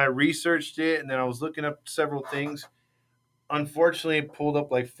when I researched it and then I was looking up several things, unfortunately, it pulled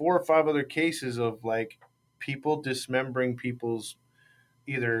up like 4 or 5 other cases of like people dismembering people's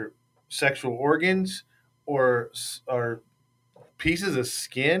either sexual organs or pieces of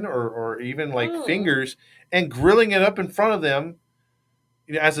skin or even like fingers and grilling it up in front of them,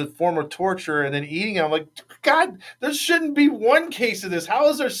 you know, as a form of torture and then eating it. I'm like, God, there shouldn't be one case of this. How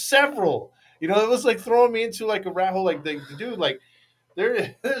is there several? You know, it was like throwing me into like a rat hole. Like, dude, like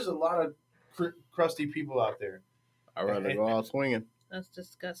there's a lot of crusty people out there. I'd rather go out swinging. That's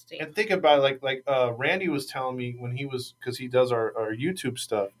disgusting. And think about it, like Randy was telling me when he was, because he does our YouTube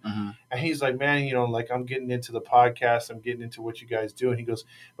stuff, and he's like, man, you know, like I'm getting into the podcast, I'm getting into what you guys do, and he goes,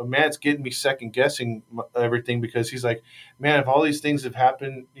 but man, it's getting me second guessing everything because he's like, man, if all these things have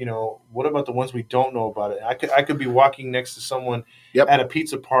happened, you know, what about the ones we don't know about it? I could be walking next to someone at a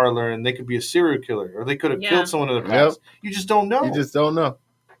pizza parlor, and they could be a serial killer, or they could have killed someone in the past. You just don't know. You just don't know.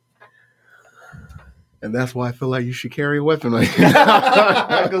 And that's why I feel like you should carry a weapon.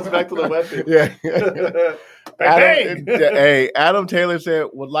 That goes back to the weapon. Yeah. Adam Taylor said,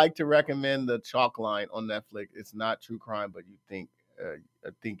 would like to recommend the Chalk Line on Netflix. It's not true crime, but I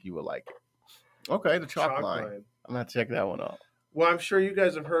think you would like it. Okay, the Chalk Line. I'm going to check that one out. Well, I'm sure you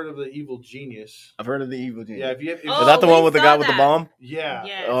guys have heard of the Evil Genius. I've heard of the Evil Genius. Yeah, if is that the one with the guy with the bomb? Yeah.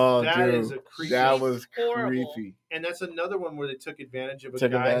 Yes. Oh, that dude. is a creepy. That was horrible. creepy. And that's another one where they took advantage of a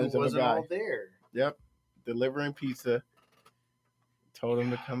guy who wasn't all there. Yep. Delivering pizza. Told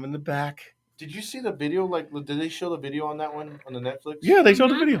him to come in the back. Did you see the video? Like, did they show the video on that one on the Netflix? Yeah, they showed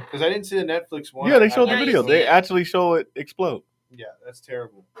the video. Because I didn't see the Netflix one. Yeah, they showed the video. They actually show it explode. Yeah, that's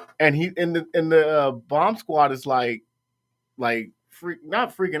terrible. And he in the bomb squad is like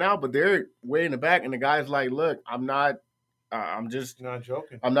not freaking out, but they're way in the back, and the guy's like, "Look, I'm not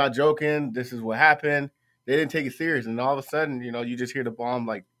joking. I'm not joking. This is what happened." They didn't take it serious, and all of a sudden, you know, you just hear the bomb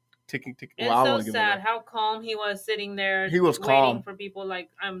like ticking. It's so sad how calm he was sitting there. He was waiting calm for people like,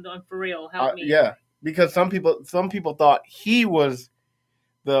 I'm for real. Help me. Yeah, because some people thought he was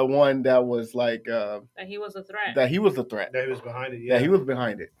the one that was like that he was a threat. That he was the threat. That he was behind it. Yeah, that he was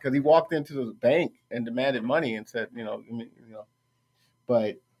behind it because he walked into the bank and demanded money and said, you know.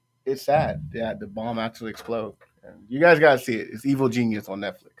 But it's sad. Yeah, the bomb actually exploded. And you guys gotta see it. It's Evil Genius on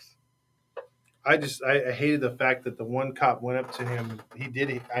Netflix. I hated the fact that the one cop went up to him. He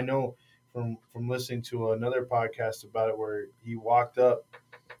did it. I know from listening to another podcast about it where he walked up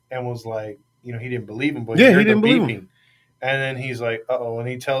and was like, you know, he didn't believe him, but he didn't believe him. And then he's like, uh-oh, and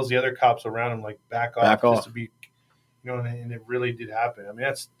he tells the other cops around him like, back off. Just to be, you know, and it really did happen. I mean,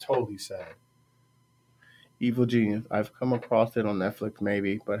 that's totally sad. Evil Genius. I've come across it on Netflix,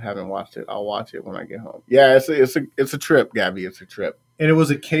 maybe, but haven't watched it. I'll watch it when I get home. Yeah, it's a trip, Gabby. It's a trip. And it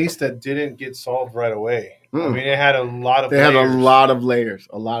was a case that didn't get solved right away. I mean, it had a lot of. They had a lot of layers.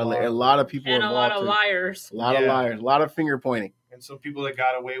 A lot of people and involved. A lot of liars. A lot of liars. A lot of finger pointing. And some people that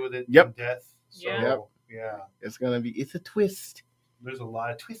got away with it. Yep. In death. So, yeah. It's a twist. There's a lot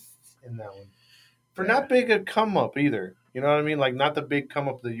of twists in that one. For not big a come up either. You know what I mean? Like not the big come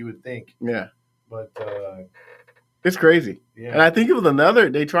up that you would think. Yeah. But it's crazy. Yeah. And I think it was another.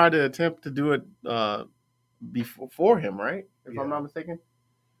 They tried to attempt to do it before him, right? If I'm not mistaken.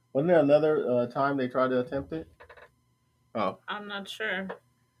 Wasn't there another time they tried to attempt it? Oh, I'm not sure.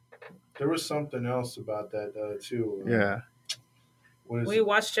 There was something else about that too. Yeah. We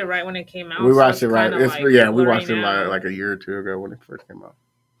watched it right when it came out. We watched it right. Like we watched it like a year or two ago when it first came out.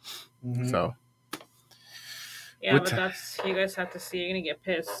 Mm-hmm. So. Yeah, but that's you guys have to see. You're gonna get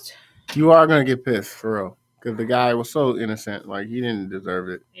pissed. You are gonna get pissed for real because the guy was so innocent. Like he didn't deserve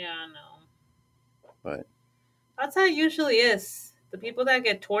it. Yeah, I know. But that's how it usually is. The people that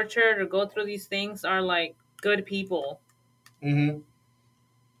get tortured or go through these things are like good people. Mm-hmm.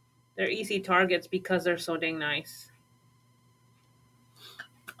 They're easy targets because they're so dang nice.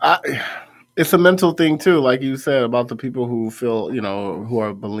 It's a mental thing too, like you said about the people who feel, you know, who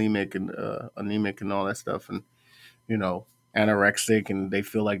are bulimic and anemic and all that stuff, and you know, anorexic, and they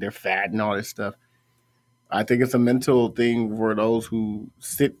feel like they're fat and all this stuff. I think it's a mental thing for those who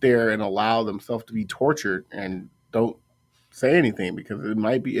sit there and allow themselves to be tortured and don't say anything because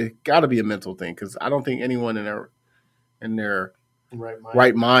it got to be a mental thing because I don't think anyone in their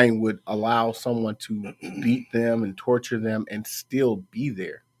right mind would allow someone to beat them and torture them and still be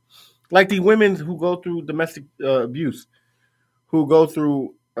there. Like the women who go through domestic abuse, who go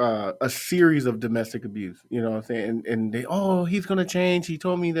through a series of domestic abuse. You know what I'm saying? And they, he's gonna change. He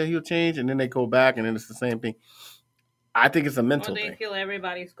told me that he'll change, and then they go back, and then it's the same thing. I think it's a mental Or they thing. feel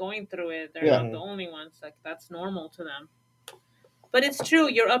everybody's going through it. They're Yeah. not the only ones. Like that's normal to them. But it's true.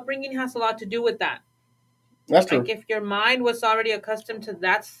 Your upbringing has a lot to do with that. That's true. Like if your mind was already accustomed to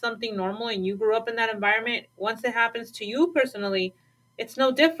that's something normal and you grew up in that environment, once it happens to you personally, it's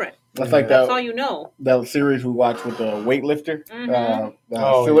no different. That's like That's all you know. That series we watched with the weightlifter,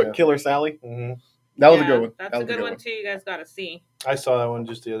 Mhm. Killer Sally. Mm-hmm. That was a good one. That's a good one too. You guys got to see. I saw that one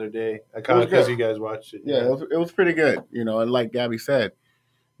just the other day. I caught it because you guys watched it. Yeah, it was pretty good. You know, and like Gabby said,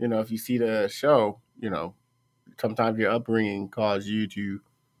 you know, if you see the show, you know, sometimes your upbringing caused you to,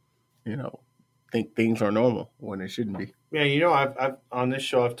 you know, think things are normal when it shouldn't be. Yeah, you know, I've on this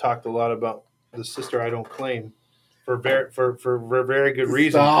show I've talked a lot about the sister I don't claim for very good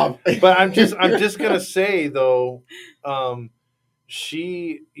reason. Stop. But I'm just gonna say though,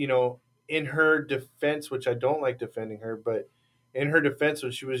 she, you know, in her defense, which I don't like defending her, but in her defense,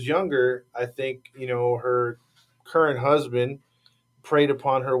 when she was younger, I think, you know, her current husband preyed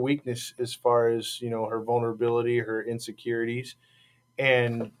upon her weakness as far as, you know, her vulnerability, her insecurities.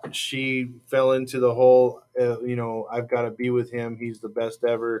 And she fell into the whole, you know, I've got to be with him. He's the best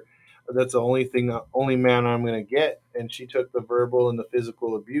ever. That's the only man I'm going to get. And she took the verbal and the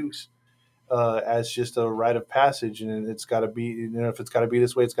physical abuse as just a rite of passage. And it's got to be, you know, if it's got to be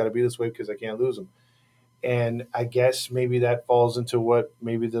this way, it's got to be this way because I can't lose him. And I guess maybe that falls into what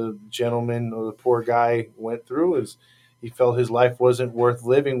maybe the gentleman or the poor guy went through is he felt his life wasn't worth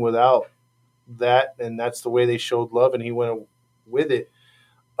living without that. And that's the way they showed love. And he went with it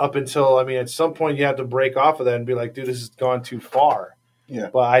up until, I mean, at some point you have to break off of that and be like, dude, this has gone too far. Yeah.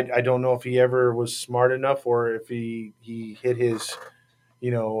 But I don't know if he ever was smart enough or if he hit his,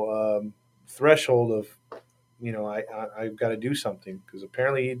 you know, threshold of, you know, I've got to do something because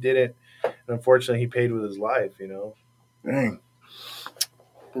apparently he didn't. And unfortunately, he paid with his life, you know. Dang.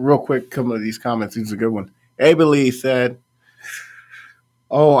 Real quick, couple of these comments. These are a good one. Abelee said,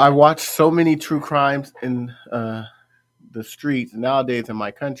 I watched so many true crimes in the streets nowadays in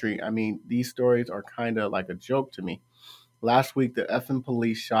my country. I mean, these stories are kind of like a joke to me. Last week, the effing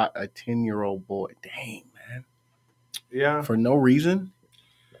police shot a 10-year-old boy. Dang, man. Yeah. For no reason?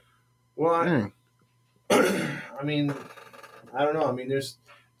 Well, I mean, I don't know. I mean,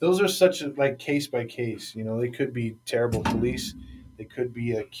 those are such a, like case by case. You know, they could be terrible police. They could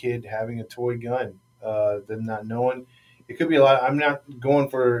be a kid having a toy gun, them not knowing. It could be a lot. I'm not going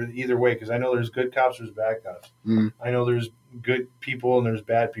for either way because I know there's good cops, there's bad cops. I know there's good people and there's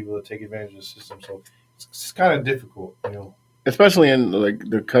bad people that take advantage of the system. So it's kind of difficult, you know. Especially in like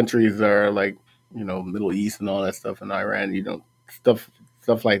the countries that are like, you know, Middle East and all that stuff in Iran. You know, stuff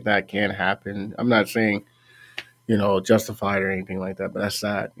like that can happen. I'm not saying, you know, justified or anything like that, but that's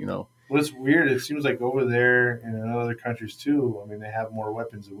sad, you know. Well, it's weird. It seems like over there and in other countries too, I mean, they have more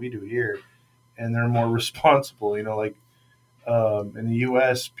weapons than we do here, and they're more responsible. You know, like in the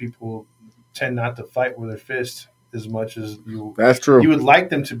U.S., people tend not to fight with their fists as much as you. That's true. You would like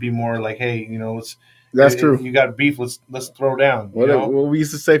them to be more like, hey, you know, That's true. You got beef. Let's throw down. You know? Well, we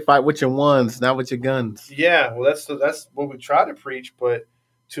used to say, fight with your ones, not with your guns. Yeah, well, that's what we try to preach, but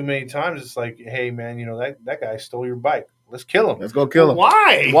too many times it's like, hey, man, you know that guy stole your bike. Let's kill him. Let's go kill him.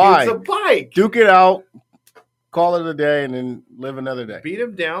 Why? It's a bike. Duke it out, call it a day, and then live another day. Beat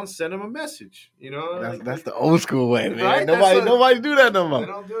him down, send him a message. You know, that's the old school way, man. Right? Nobody do that no more. They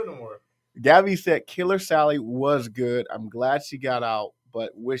don't do it no more. Gabby said Killer Sally was good. I'm glad she got out,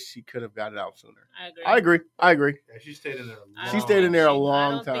 but wish she could have got it out sooner. I agree. I agree. Yeah, she stayed in there. She stayed in there a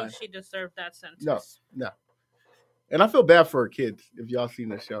long I don't time. think she deserved that sentence. No. And I feel bad for her kids. If y'all seen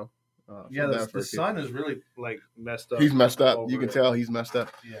the show, yeah, the son is really like messed up. He's messed up. You can tell he's messed up.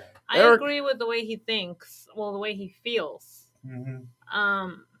 Yeah, I agree with the way he thinks. Well, the way he feels. Mm-hmm.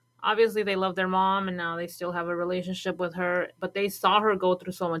 Obviously, they love their mom, and now they still have a relationship with her. But they saw her go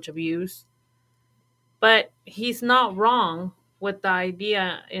through so much abuse. But he's not wrong with the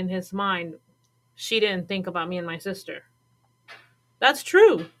idea in his mind. She didn't think about me and my sister. That's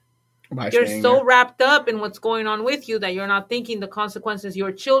true. You're so wrapped up in what's going on with you that you're not thinking the consequences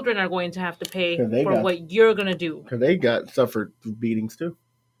your children are going to have to pay for what you're going to do. Because they suffered beatings too.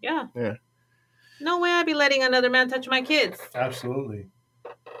 Yeah. No way I'd be letting another man touch my kids. Absolutely.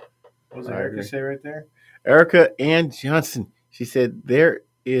 What was Erica say right there? Erica Ann Johnson. She said, there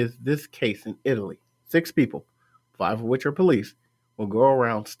is this case in Italy. 6 people, 5 of which are police, will go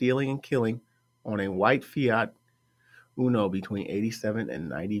around stealing and killing on a white Fiat Uno between 87 and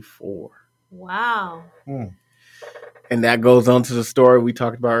 94. Wow. And that goes on to the story we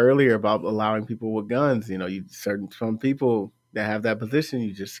talked about earlier about allowing people with guns. You know, some people that have that position,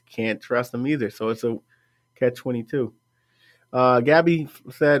 you just can't trust them either. So it's a catch-22. Gabby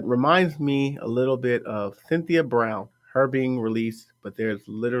said, reminds me a little bit of Cynthia Brown, her being released, but there's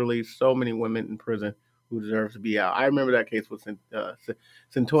literally so many women in prison who deserve to be out. I remember that case with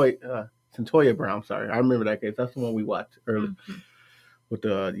Centoya Brown. Sorry, I remember that case. That's the one we watched earlier with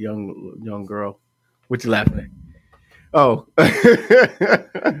the young girl. What you laughing at? Oh,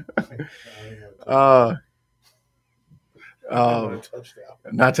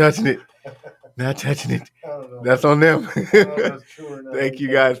 not touching it. Not touching it. That's on them. Thank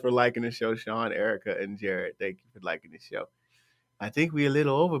you guys for liking the show, Sean, Erica, and Jared. Thank you for liking the show. I think we're a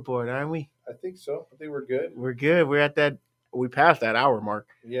little overboard, aren't we? I think so. I think we're good. We're good. We're at that. We passed that hour mark.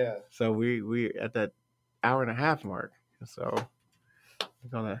 Yeah. So we at that hour and a half mark. So we're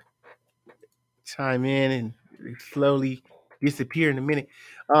gonna chime in and slowly disappear in a minute.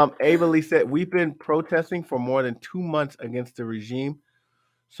 Ava said, we've been protesting for more than 2 months against the regime.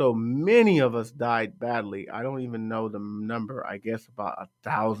 So many of us died badly. I don't even know the number. I guess about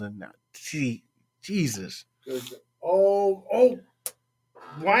 1,000 now. Jesus. Oh.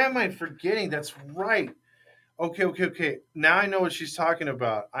 Why am I forgetting? That's right. Okay. Now I know what she's talking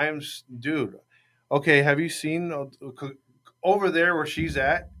about. Dude. Okay, have you seen over there where she's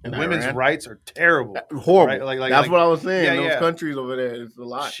at? In women's Iran? Rights are terrible. Horrible. Right? That's what I was saying. Yeah, Those countries over there, it's a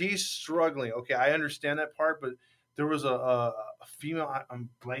lot. She's struggling. Okay, I understand that part, but there was a female, I'm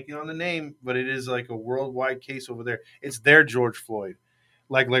blanking on the name, but it is like a worldwide case over there. It's their George Floyd.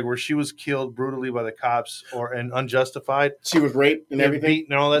 Like where she was killed brutally by the cops and unjustified. She was raped and everything.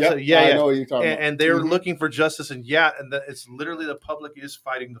 Beaten and all that Yep. stuff. Yeah. I know what you're talking about. And they're looking for justice. And it's literally the public is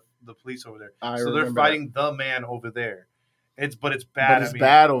fighting the police over there. So they're fighting the man over there. But it's bad. But it's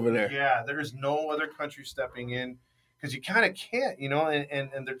bad over there. Yeah, there is no other country stepping in because you kind of can't,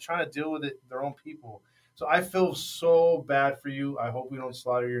 and they're trying to deal with it, their own people. So I feel so bad for you. I hope we don't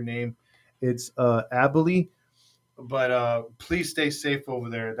slaughter your name. It's Abilene. But please stay safe over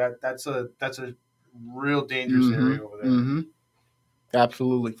there. That's a real dangerous area over there. Mm-hmm.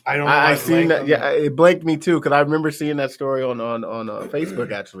 Absolutely. I don't know. I seen that. Yeah, it blanked me too because I remember seeing that story on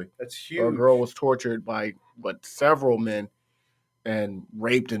Facebook. Actually, that's huge. A girl was tortured by several men and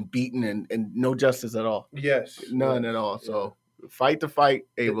raped and beaten and no justice at all. Yes, none at all. So fight the fight,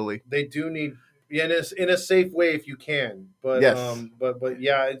 Abilene. They do need in a safe way if you can. But yes. But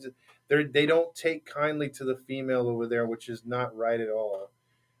yeah. They don't take kindly to the female over there, which is not right at all.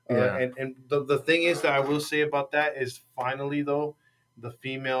 And the thing is that I will say about that is finally, though, the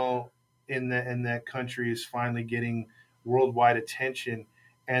female in that country is finally getting worldwide attention,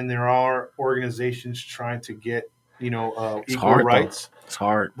 and there are organizations trying to get equal rights. Though. It's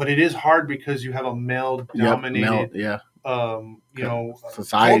hard, but it is hard because you have a male-dominated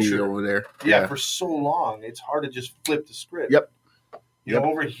society culture over there. Yeah, for so long, it's hard to just flip the script. Yep.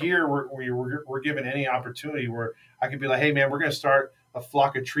 Over here, we're given any opportunity where I could be like, hey, man, we're going to start a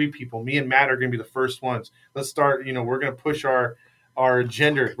flock of tree people. Me and Matt are going to be the first ones. Let's start, we're going to push our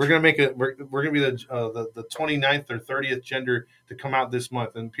gender. We're going to make it, we're going to be the 29th or 30th gender to come out this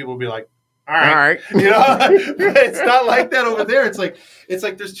month. And people will be like, all right. It's not like that over there. It's like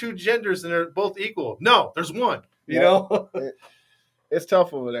there's two genders and they're both equal. No, there's one, you know? It's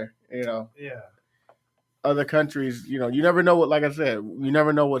tough over there, Yeah. Other countries, you never know what, like I said, you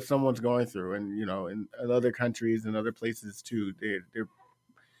never know what someone's going through. And, in other countries and other places too, they're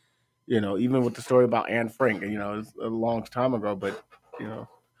even with the story about Anne Frank, it's a long time ago, but, No,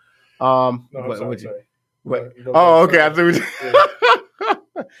 sorry. Oh, okay. I see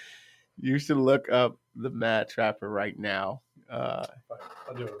you should look up the Mad Trapper right now. I'll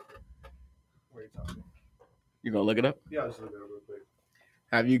do it. Where are you talking? You gonna look it up? Yeah, I'll just look it up real quick.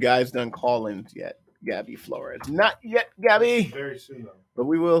 Have you guys done call-ins yet? Gabby Flores. Not yet, Gabby. Very soon, though. But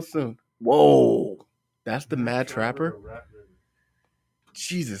we will soon. Whoa. That's the Mad Trapper?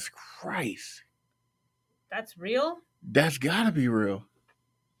 Jesus Christ. That's real? That's got to be real.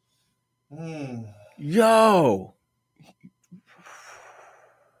 Yo.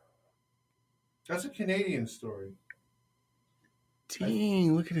 That's a Canadian story.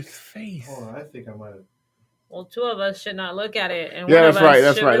 Dang, look at his face. Hold on, I think I might have. Well, two of us should not look at it. And yeah, one that's of right.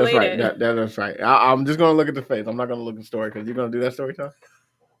 us That's right. relate That's right. it. That's right. I'm just going to look at the face. I'm not going to look at the story because you're going to do that story, Tom?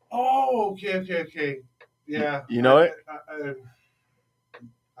 Oh, okay. Yeah. You know it?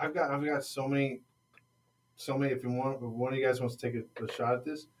 I've got so many. If one of you guys wants to take a shot at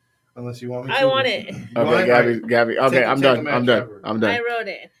this, unless you want me to. I want it. Okay, Gabby. Okay, I'm done. I'm done. I wrote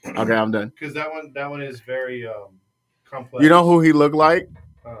it. Okay, I'm done. Because that one is very complex. You know who he looked like?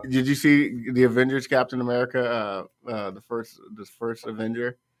 Did you see the Avengers Captain America? The first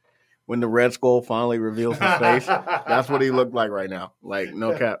Avenger, when the Red Skull finally reveals his face. That's what he looked like right now. Like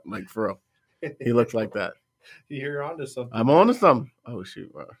no cap, like for real. He looks like that. You're onto something. I'm on to something. Oh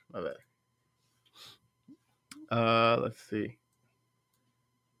shoot, my bad. Let's see.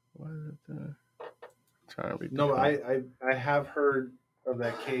 What is it? Trying to read. No, I have heard of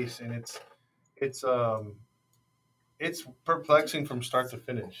that case, and it's perplexing from start to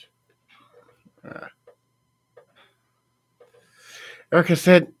finish. Erica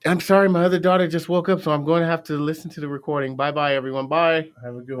said, "I'm sorry, my other daughter just woke up, so I'm going to have to listen to the recording. Bye, everyone. Bye.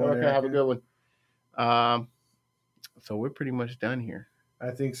 Have a good one. Erica, have a good one." So we're pretty much done here. I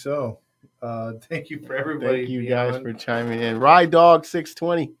think so. Thank you for everybody. Thank you guys for chiming in. Ride Dog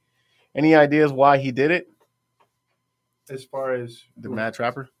 620. Any ideas why he did it? As far as the Mad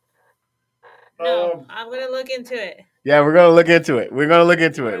Trapper? No, I'm gonna look into it. Yeah, we're gonna look into it. We're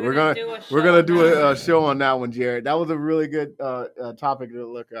gonna do a show on that one, Jared. That was a really good topic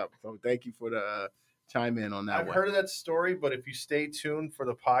to look up. So thank you for the chime in on that. I've heard of that story, but if you stay tuned for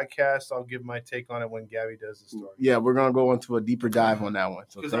the podcast, I'll give my take on it when Gabby does the story. Yeah, we're gonna go into a deeper dive on that one.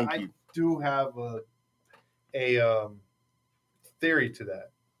 So thank you. I do have a theory to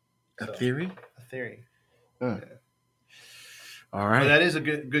that. A theory? A theory. Yeah. All right. But that is a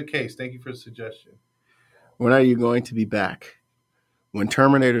good case. Thank you for the suggestion. When are you going to be back? When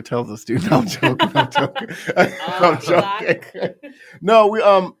Terminator tells us to. No, I'm joking. I'm joking. No, we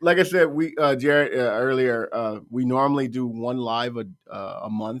like I said, we Jared earlier, we normally do one live a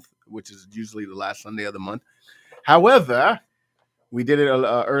month, which is usually the last Sunday of the month. However, we did it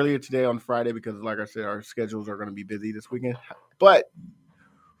earlier today on Friday because, like I said, our schedules are going to be busy this weekend. But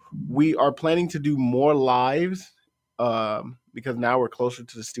we are planning to do more lives because now we're closer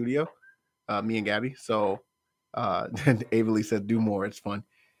to the studio, me and Gabby. So Averly said, "Do more. It's fun."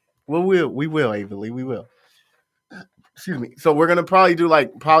 Well, we will, Averly. We will. Excuse me. So we're gonna probably do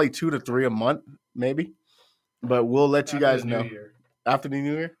probably 2 to 3 a month, maybe. But we'll let you guys know after the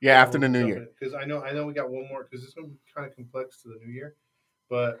New Year. Yeah, after the New Year. Because I know we got one more because it's gonna be kind of complex to the New Year.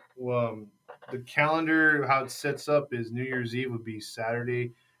 But the calendar, how it sets up is New Year's Eve would be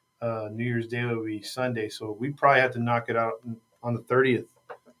Saturday. New Year's Day would be Sunday, so we probably have to knock it out on the 30th.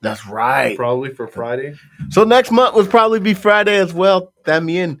 That's right. Probably for Friday. So next month would probably be Friday as well.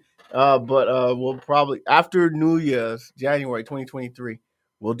 También. But we'll probably after New Year's, January 2023,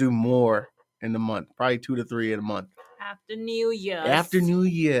 we'll do more in the month. Probably 2 to 3 in a month. After New Year's. After New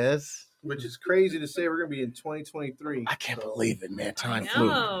Year's. Which is crazy to say we're gonna be in 2023. I can't believe it, man. Time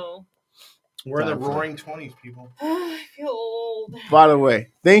flew. We're in the roaring 20s, people. I feel old. By the way,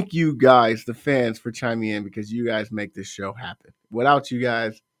 thank you guys, the fans, for chiming in because you guys make this show happen. Without you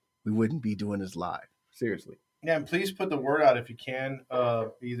guys, we wouldn't be doing this live. Seriously. Yeah, and please put the word out if you can.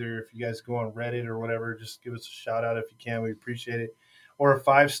 Either if you guys go on Reddit or whatever, just give us a shout out if you can. We appreciate it. Or a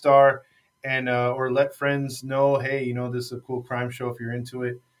 5-star, and or let friends know, hey, this is a cool crime show if you're into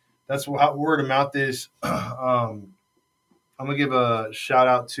it. That's how word of mouth is. I'm gonna give a shout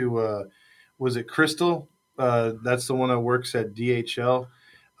out to was it Crystal? That's the one that works at DHL.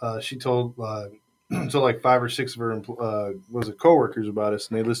 She told like 5 or 6 of her coworkers about us,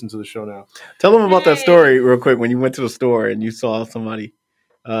 and they listen to the show now. Tell them about that story real quick. When you went to the store and you saw somebody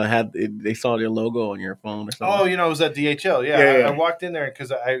they saw their logo on your phone or something. Oh, it was at DHL. Yeah. I walked in there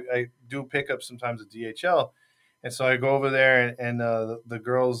because I do pickup sometimes at DHL, and so I go over there and the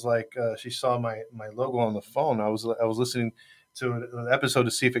girl's like she saw my logo on the phone. I was listening to an episode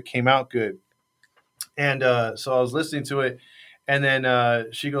to see if it came out good. And so I was listening to it, and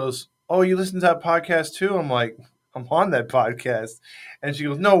then she goes, "Oh, you listen to that podcast too?" I'm like, "I'm on that podcast." And she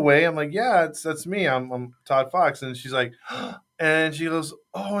goes, "No way." I'm like, "Yeah, that's me. I'm Todd Fox." And she's like, and she goes,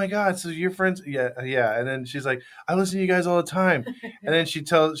 "Oh my God, so you're friends?" Yeah. And then she's like, "I listen to you guys all the time." And then she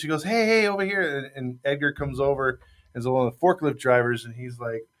goes, "Hey, over here." And Edgar comes over as one of the forklift drivers, and he's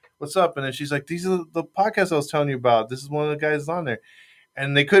like, "What's up?" And then she's like, "These are the podcasts I was telling you about. This is one of the guys on there."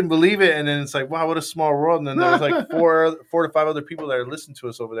 And they couldn't believe it. And then it's like, wow, what a small world. And then there was like 4 to 5 other people that listened to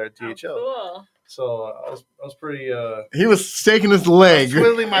us over there at DHL. Oh, cool. So I was pretty. He was shaking his leg.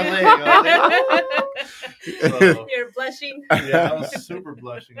 Twiddling my leg. So, you're blushing. Yeah, I was super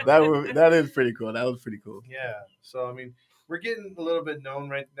blushing. That is pretty cool. That was pretty cool. Yeah. So I mean, we're getting a little bit known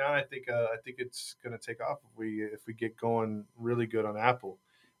right now. I think it's gonna take off if we get going really good on Apple.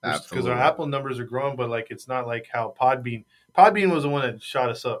 Because our Apple numbers are growing, but it's not like how Podbean was the one that shot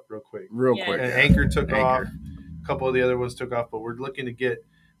us up real quick. And Anchor took off. A couple of the other ones took off, but we're looking to get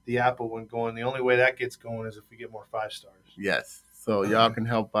the Apple one going. The only way that gets going is if we get more 5 stars. Yes. So y'all can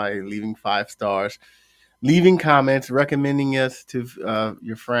help by leaving 5 stars. leaving comments, recommending us to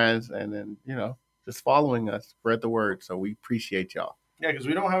your friends, and then just following us, spread the word. So we appreciate y'all. Yeah, because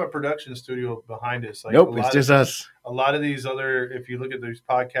we don't have a production studio behind us. Like nope, it's just us. A lot of these other, if you look at these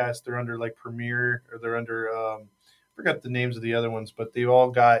podcasts, they're under like Premiere, or they're under I forgot the names of the other ones, but they all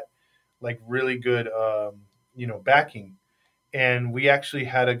got like really good backing. And we actually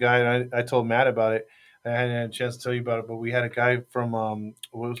had a guy, and I told Matt about it. I hadn't had a chance to tell you about it, but we had a guy from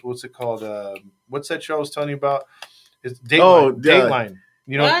what's it called? What's that show I was telling you about? It's Dateline. Oh, Dateline.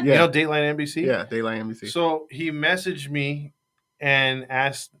 You know Yeah. Dateline NBC? Yeah, Dateline NBC. So he messaged me and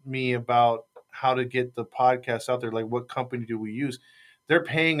asked me about how to get the podcast out there. Like, what company do we use? They're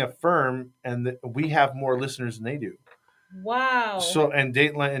paying a firm, and we have more listeners than they do. Wow. So and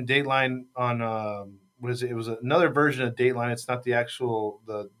Dateline on what is it? It was another version of Dateline. It's not the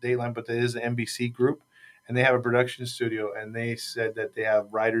Dateline, but it is an NBC group, and they have a production studio. And they said that they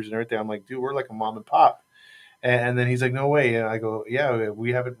have writers and everything. I'm like, dude, we're like a mom and pop. And then he's like, no way. And I go, yeah,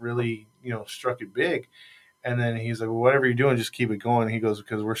 we haven't really struck it big. And then he's like, well, whatever you're doing, just keep it going. And he goes,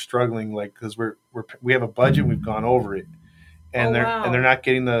 because we're struggling, like, because we have a budget, we've gone over it, and they're not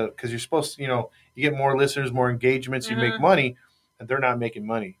getting because you're supposed to, you get more listeners, more engagements, you make money, and they're not making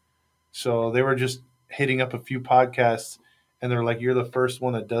money. So they were just hitting up a few podcasts, and they're like, you're the first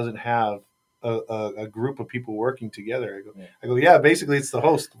one that doesn't have a group of people working together. I go, yeah, basically it's the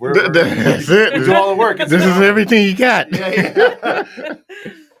host. That's it. We do all the work. This is everything you got. Yeah.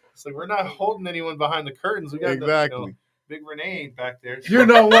 It's like we're not holding anyone behind the curtains. We got exactly. Big Renee back there. You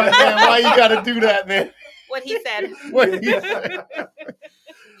know what, man? Why you got to do that, man? What he said.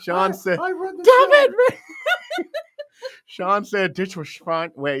 Sean said, I run the damn show. it, man. Sean said, this was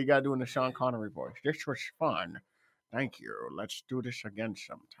fun. Wait, you got to do in the Sean Connery voice. This was fun. Thank you. Let's do this again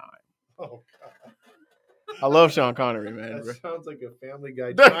sometime. Oh, God. I love Sean Connery, man. That sounds like a Family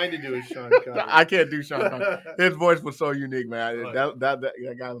Guy trying to do a Sean Connery. I can't do Sean Connery. His voice was so unique, man. Right.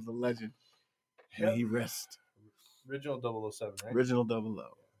 That guy was a legend. Yep. And he rest. Original 007, right? Original 00.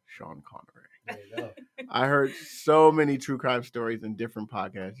 Sean Connery. There you go. I heard so many true crime stories in different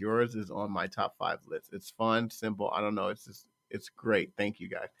podcasts. Yours is on my top 5 list. It's fun, simple. I don't know. It's great. Thank you,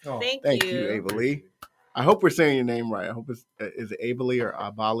 guys. Oh, Thank you, you. Ava Lee. I hope we're saying your name right. I hope is it Abali or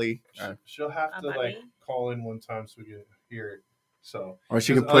Abali? She'll have to Abali? call in one time so we can hear it. So Or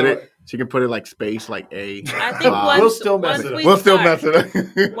she can put it. She can put it like space, like A. I think Bob. once, We'll still mess once it up. we We'll still start, mess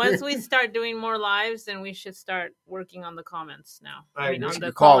it up. once we start doing more lives, then we should start working on the comments now. I agree. on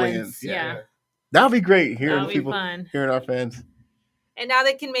the Call-ins, call-ins. yeah. Yeah. That'll be great. Hearing That'll be people, fun. hearing our fans. And now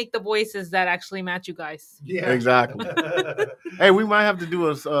they can make the voices that actually match you guys. Yeah. Exactly. Hey, we might have to do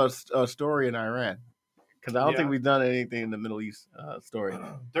a story in Iran because I don't think we've done anything in the Middle East story.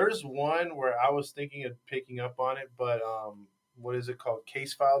 There's one where I was thinking of picking up on it, but what is it called?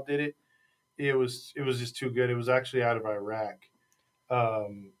 Case File did it. It was just too good. It was actually out of Iraq.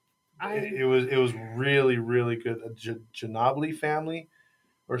 It was really, really good. A Janabli family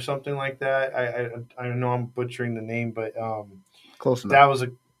or something like that. I know I'm butchering the name, but Close enough. that was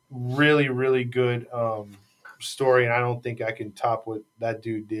a really, really good story, and I don't think I can top what that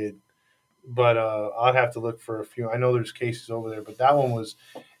dude did. But I'd have to look for a few. I know there's cases over there, but that one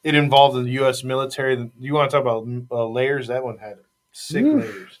it involved the U.S. military. You want to talk about layers? That one had sick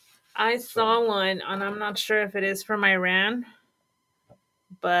layers. I saw one, and I'm not sure if it is from Iran,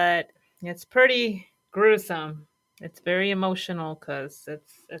 but it's pretty gruesome. It's very emotional because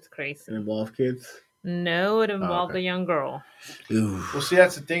it's crazy. It involve kids. No, it involved a young girl. Ooh. Well, see,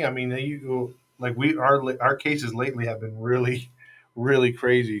 that's the thing. I mean, our cases lately have been really, really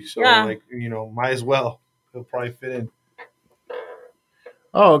crazy. So, Yeah. might as well. He'll probably fit in.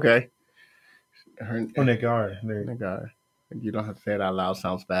 Oh, okay. Negar. You don't have to say it out loud.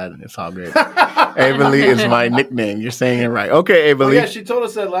 Sounds bad. It's all good. Avalee is my nickname. You're saying it right. Okay, Avalee. Oh, yeah, she told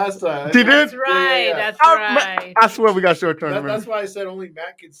us that last time. She did? That's right. Yeah. That's Oh, right. I swear we got short-term memory. That's why I said only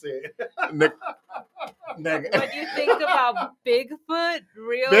Matt can say it. Nick- What do you think about Bigfoot?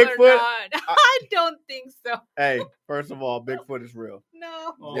 Real Bigfoot? or not? I don't think so. Hey, first of all, Bigfoot is real.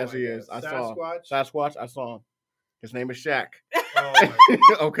 No. Oh Yes, my he God. is. I saw him. Sasquatch. Sasquatch, I saw him. His name is Shaq. Oh my God.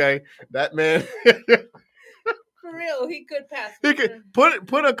 Okay, that man. For real, he could pass. He could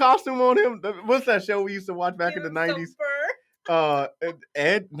put a costume on him. What's that show we used to watch back in the Give him 90s? some fur.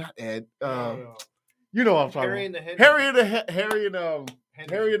 Ed, not Ed. No. You know what I'm talking Harry about. and the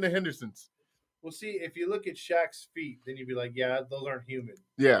Harry and the Hendersons. Well, see, if you look at Shaq's feet, then you'd be like, yeah, those aren't human.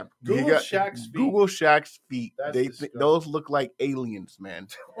 Yeah, Google Shaq's feet. Google Shaq's feet. That's They disgusting. those look like aliens, man.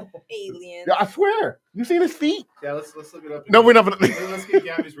 Alien. Yeah, I swear. You seen his feet? Yeah, let's look it up. No, we're not. Let's get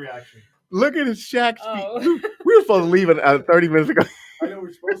Gabby's reaction. Look at his Shaq's Oh. feet. We were supposed to leave it 30 minutes ago. I know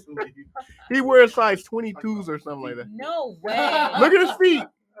we're supposed He wears size 22s or something like that. No way. Look at his feet.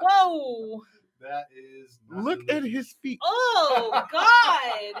 Whoa. That is. Look at his feet. Oh,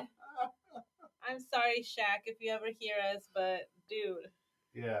 God. I'm sorry, Shaq, if you ever hear us, but dude.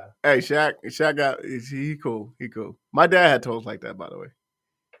 Yeah. Hey, Shaq got he cool. He cool. My dad had toes like that, by the way.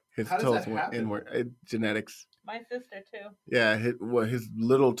 His How does toes that went happen? inward. Genetics. My sister, too. Yeah, his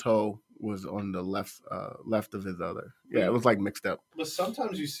little toe was on the left of his other. Yeah, it was like mixed up. But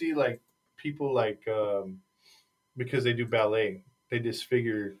sometimes you see like people like because they do ballet, they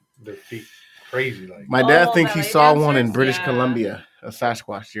disfigure their feet crazy. Like My dad thinks he ballet saw one in dancers? British Yeah. Columbia, a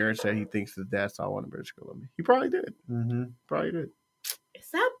Sasquatch. Jared said he thinks his dad saw one in British Columbia. He probably did. mm-hmm. Probably did. Is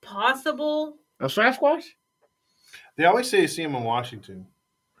that possible? A Sasquatch? They always say you see them in Washington.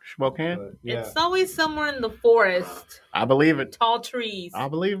 Spokane? But, yeah. It's always somewhere in the forest. I believe it. Tall trees. I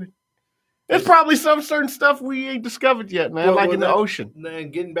believe it. There's probably some certain stuff we ain't discovered yet, man. Well, in the ocean.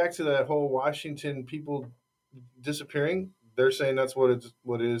 And getting back to that whole Washington people disappearing, they're saying that's what it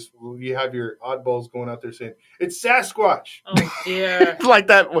is. You have your oddballs going out there saying it's Sasquatch. Oh, dear. It's like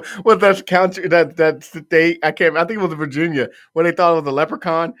that with that country that state. I think it was Virginia when they thought it was a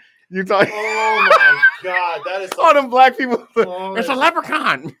leprechaun. You thought, Oh my God, that is all them black people. Oh, It's a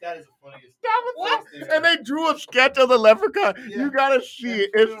leprechaun. That is the funniest. What? And they drew a sketch of the leprechaun. Yeah. You gotta see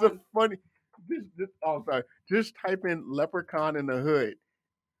it. That's It's the true. funny. Oh, sorry. Just type in leprechaun in the hood.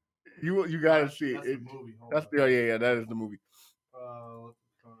 You gotta see That's it. the movie. Hold That's on. the yeah. That is the movie. Leprechaun.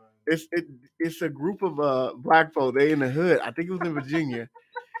 It's a group of black folk. They in the hood. I think it was in Virginia,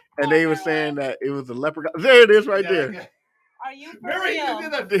 and they were saying that it was a leprechaun. There it is, right there. Okay. Are you for Remember you real?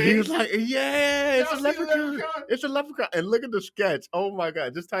 did that He face? was like, "Yeah, it's Y'all a see the leprechaun. leprechaun? It's a leprechaun." And look at the sketch. Oh my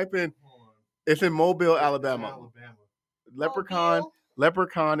God! Just type in. Hold on. It's in Mobile, Alabama. Alabama. Leprechaun, Mobile?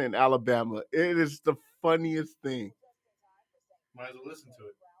 leprechaun in Alabama. It is the funniest thing. Might as well listen to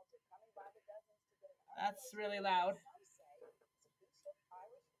it. That's really loud.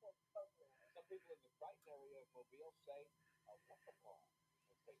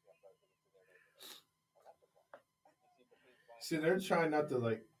 See, they're trying not to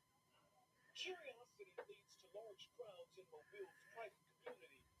like. Curiosity leads to large crowds in Mobile's private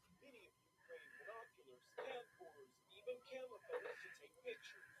community. Many of you bring binoculars, camcorders, even camera phones to take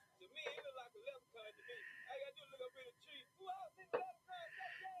pictures. To me, it look like a leprechaun to me. I gotta do look up in the tree. Who else in the leprechaun?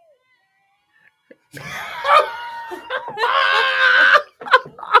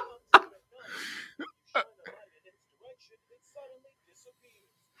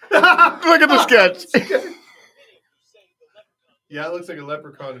 Look at the sketch. Yeah, it looks like a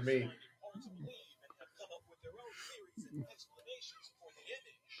leprechaun to me.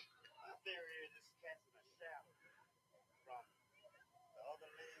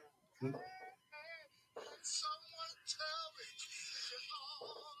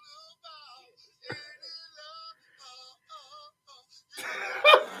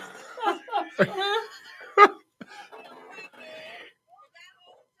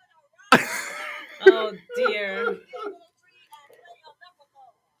 Oh, dear.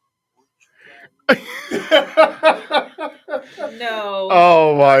 No.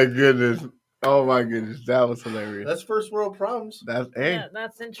 Oh my goodness. Oh my goodness. That was hilarious. That's first world problems. That's hey. Yeah,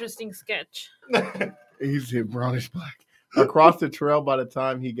 that's interesting sketch. He's hit brownish black. Across the trail by the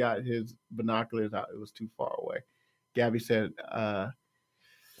time he got his binoculars out, it was too far away. Gabby said,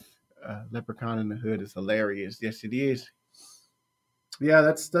 leprechaun in the hood is hilarious. Yes, it is. Yeah,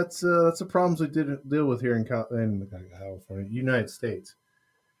 that's the problems we didn't deal with here in California, United States.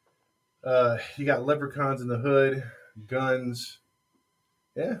 You got leprechauns in the hood, guns.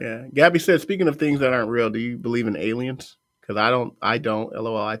 Yeah. Yeah. Gabby said, speaking of things that aren't real, do you believe in aliens? Because I don't.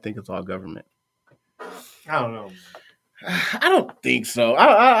 LOL. I think it's all government. I don't know. I don't think so.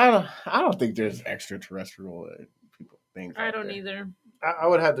 I don't think there's extraterrestrial people things. I out don't there. either. I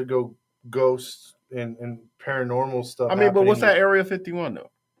would have to go ghosts and paranormal stuff. I mean, but what's that happening. Area 51 though?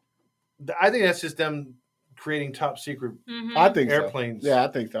 I think that's just them creating top secret. Mhm. I think Airplanes. So. Yeah, I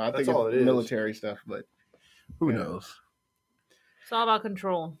think so. I That's think all it's it is. military stuff, but who Yeah. knows? It's all about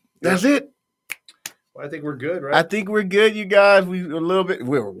control. That's it. Well, I think we're good, right? I think we're good, you guys.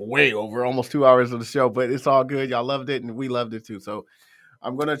 We're way over, almost 2 hours of the show, but it's all good. Y'all loved it, and we loved it too. So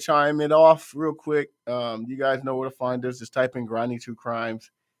I'm gonna chime it off real quick. You guys know where to find us. Just type in Grinding True Crimes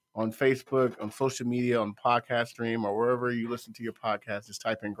on Facebook, on social media, on podcast stream, or wherever you listen to your podcast. Just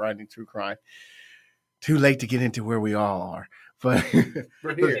type in Grinding True Crime. Too late to get into where we all are, but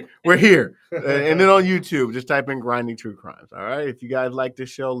We're here. we're here. And then on YouTube, just type in Grinding True Crimes. All right. If you guys like this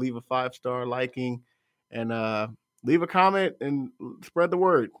show, leave a 5-star liking and leave a comment and spread the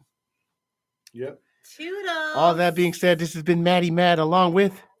word. Yep. Toodles. All that being said, this has been Maddie Mad along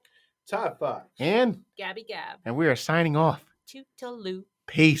with Todd Fox. And Gabby Gab. we are signing off. Toot-a-loo.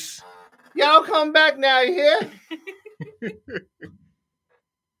 Peace. Y'all come back now, you hear?